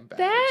damn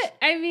bags.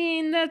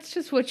 That's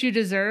just what you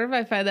deserve.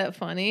 I find that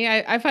funny.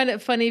 I find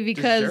it funny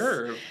because...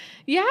 Deserve?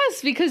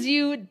 Yes, because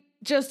you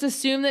just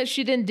assume that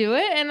she didn't do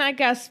it, and I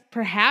guess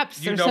perhaps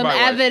there's some my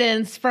wife.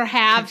 Evidence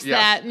perhaps Yes.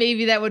 that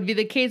maybe that would be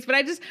the case, but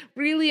I just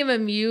really am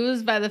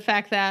amused by the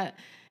fact that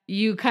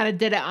you kind of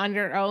did it on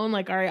your own,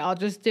 like, all right, I'll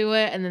just do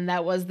it, and then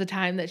that was the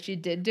time that she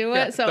did do it.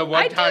 Yeah, so the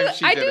one time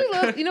she did it.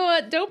 love, you know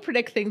what? Don't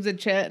predict things with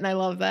Chit, and I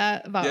love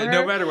that about her.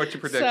 No matter what you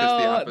predict, it's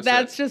the opposite.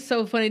 That's just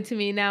so funny to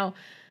me. Now,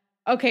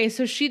 okay,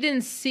 so she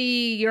didn't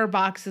see your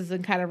boxes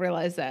and kind of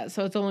realize that.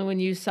 So it's only when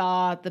you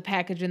saw the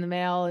package in the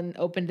mail and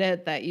opened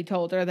it that you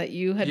told her that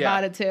you had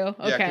bought it too?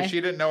 Okay. Yeah, because she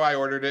didn't know I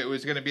ordered it. It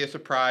was going to be a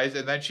surprise.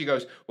 And then she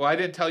goes, well, I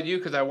didn't tell you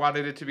because I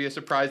wanted it to be a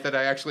surprise that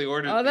I actually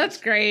ordered Oh, that's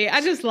great.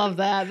 I just love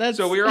that.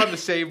 So we were on the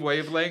same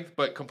wavelength,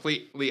 but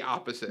completely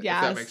opposite,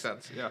 Yes. if that makes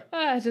sense. Yeah.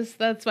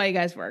 That's why you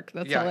guys work.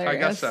 That's hilarious. I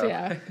guess so.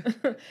 Yeah.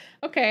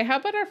 Okay, how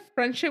about our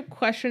friendship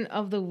question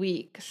of the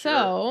week? Sure.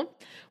 So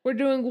we're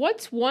doing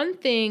what's one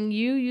thing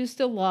you used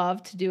to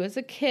love to do as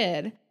a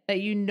kid that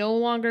you no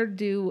longer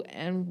do,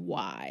 and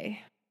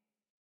why?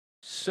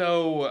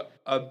 So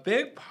a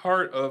big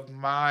part of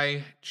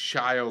my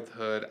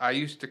childhood, I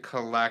used to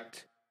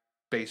collect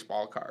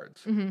baseball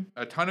cards.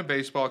 A ton of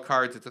baseball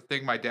cards. It's a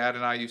thing my dad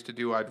and I used to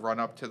do. I'd run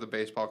up to the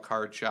baseball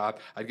card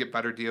shop. I'd get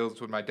better deals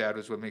when my dad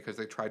was with me because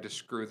they tried to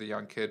screw the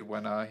young kid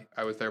when I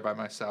was there by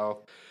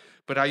myself.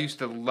 But I used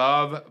to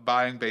love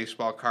buying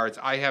baseball cards.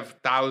 I have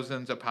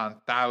thousands upon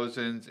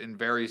thousands in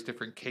various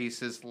different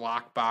cases,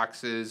 lock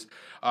boxes.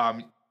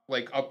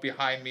 Like up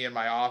behind me in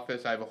my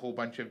office, I have a whole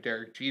bunch of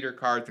Derek Jeter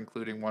cards,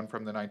 including one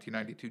from the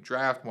 1992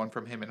 draft, one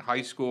from him in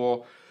high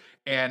school.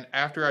 And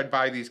after I'd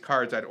buy these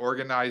cards, I'd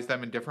organize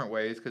them in different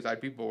ways because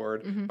I'd be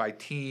bored, by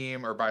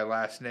team or by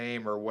last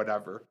name or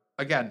whatever.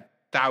 Again,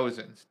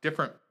 thousands,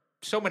 different,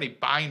 so many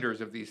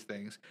binders of these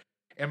things.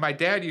 And my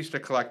dad used to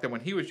collect them when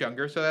he was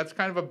younger, so that's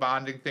kind of a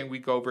bonding thing.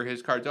 We'd go over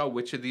his cards. Oh,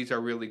 which of these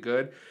are really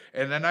good?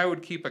 And then I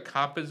would keep a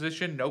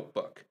composition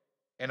notebook,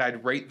 and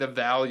I'd rate the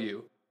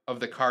value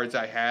of the cards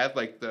I had,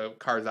 like the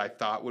cards I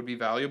thought would be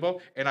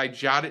valuable, and I'd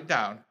jot it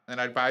down.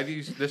 And I'd buy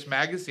this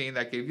magazine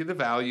that gave you the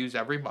values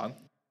every month.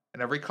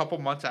 And every couple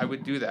months, I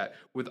would do that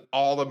with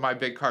all of my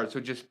big cards.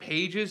 So just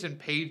pages and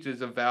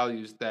pages of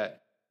values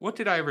that, what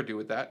did I ever do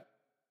with that?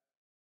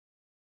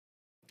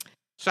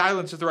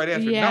 Silence is the right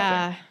answer.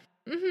 Yeah.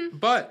 Nothing.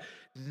 But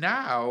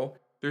now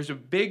there's a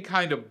big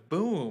kind of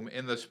boom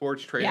in the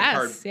sports trading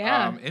card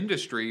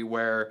industry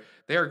where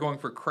they are going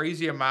for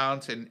crazy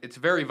amounts and it's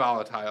very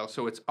volatile.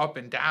 So it's up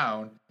and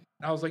down.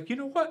 And I was like, you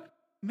know what?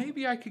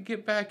 Maybe I could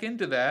get back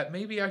into that.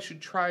 Maybe I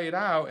should try it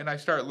out. And I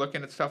start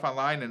looking at stuff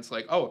online and it's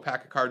like, oh, a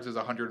pack of cards is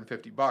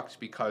 $150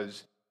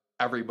 because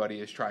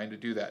everybody is trying to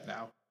do that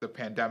now. The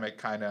pandemic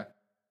kind of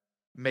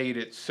made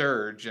it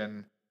surge.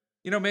 And,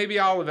 you know, maybe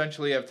I'll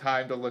eventually have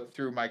time to look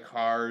through my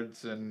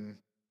cards and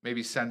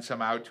maybe send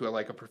some out to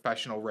a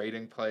professional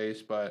rating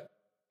place, but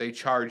they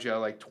charge you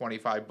like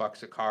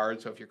 $25 a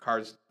card. So if your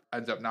cards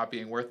ends up not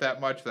being worth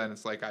that much, then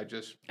it's like I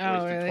just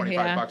wasted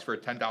 $25 for a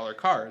 $10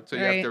 card. So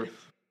you have to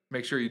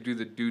make sure you do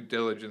the due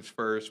diligence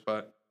first.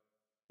 But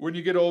when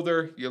you get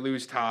older, you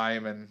lose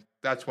time. And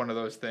that's one of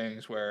those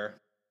things where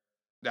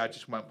that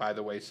just went by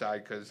the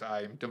wayside because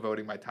I'm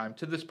devoting my time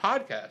to this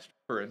podcast,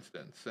 for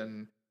instance,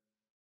 and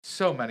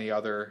so many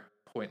other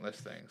pointless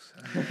things.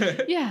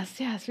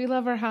 Yes. We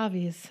love our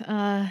hobbies.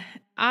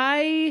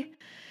 I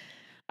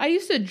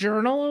used to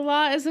journal a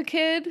lot as a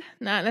kid,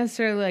 not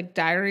necessarily like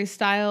diary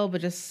style,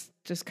 but just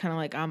kind of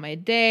like on my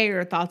day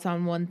or thoughts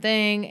on one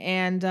thing.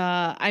 And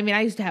I mean,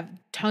 I used to have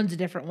tons of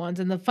different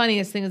ones. And the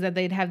funniest thing is that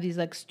they'd have these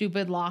like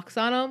stupid locks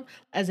on them,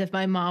 as if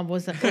my mom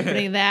wasn't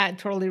opening that,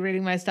 totally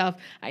reading my stuff.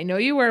 I know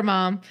you were,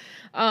 Mom.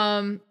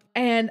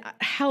 And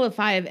hell,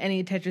 if I have any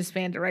attention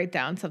span to write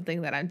down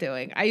something that I'm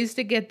doing. I used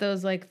to get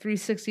those like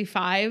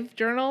 365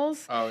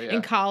 journals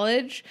in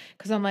college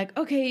because I'm like,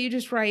 okay, you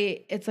just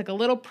write. It's like a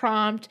little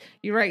prompt.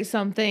 You write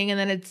something and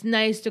then it's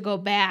nice to go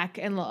back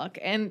and look.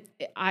 And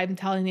I'm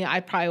telling you, I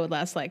probably would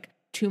last like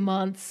 2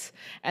 months.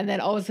 And then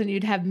all of a sudden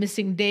you'd have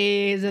missing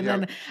days. And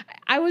then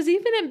I was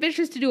even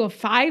ambitious to do a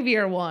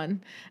 5-year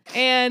one.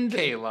 And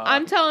Kayla,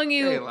 I'm telling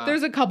you,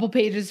 there's a couple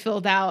pages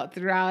filled out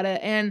throughout it.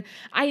 And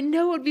I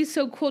know it would be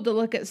so cool to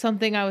look at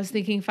something I was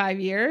thinking 5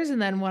 years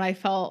and then what I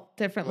felt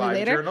differently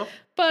later. Journal?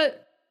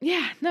 But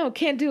yeah, no,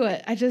 can't do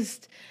it. I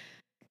just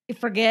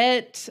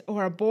forget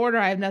or I'm bored or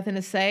I have nothing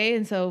to say.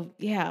 And so,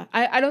 yeah,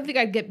 I don't think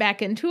I'd get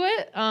back into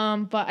it.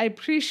 But I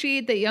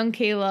appreciate that young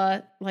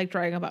Kayla liked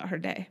writing about her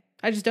day.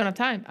 I just don't have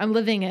time. I'm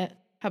living it.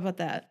 How about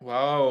that?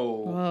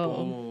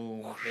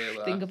 Whoa. Boom,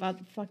 Kayla. Think about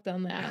the fuck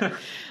on that.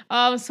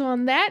 So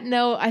on that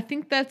note, I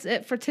think that's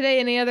it for today.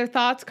 Any other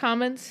thoughts,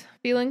 comments,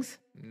 feelings?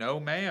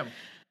 No, ma'am.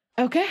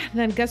 Okay,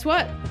 then guess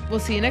what? We'll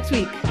see you next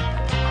week.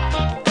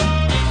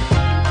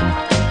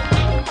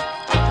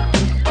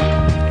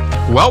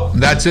 Well,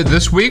 that's it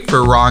this week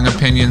for Wrong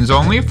Opinions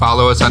Only.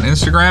 Follow us on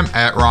Instagram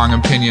at Wrong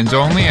Opinions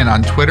Only and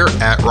on Twitter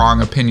at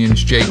Wrong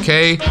Opinions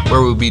JK,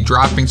 where we'll be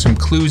dropping some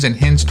clues and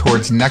hints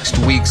towards next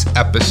week's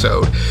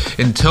episode.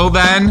 Until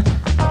then,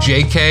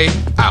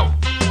 JK out.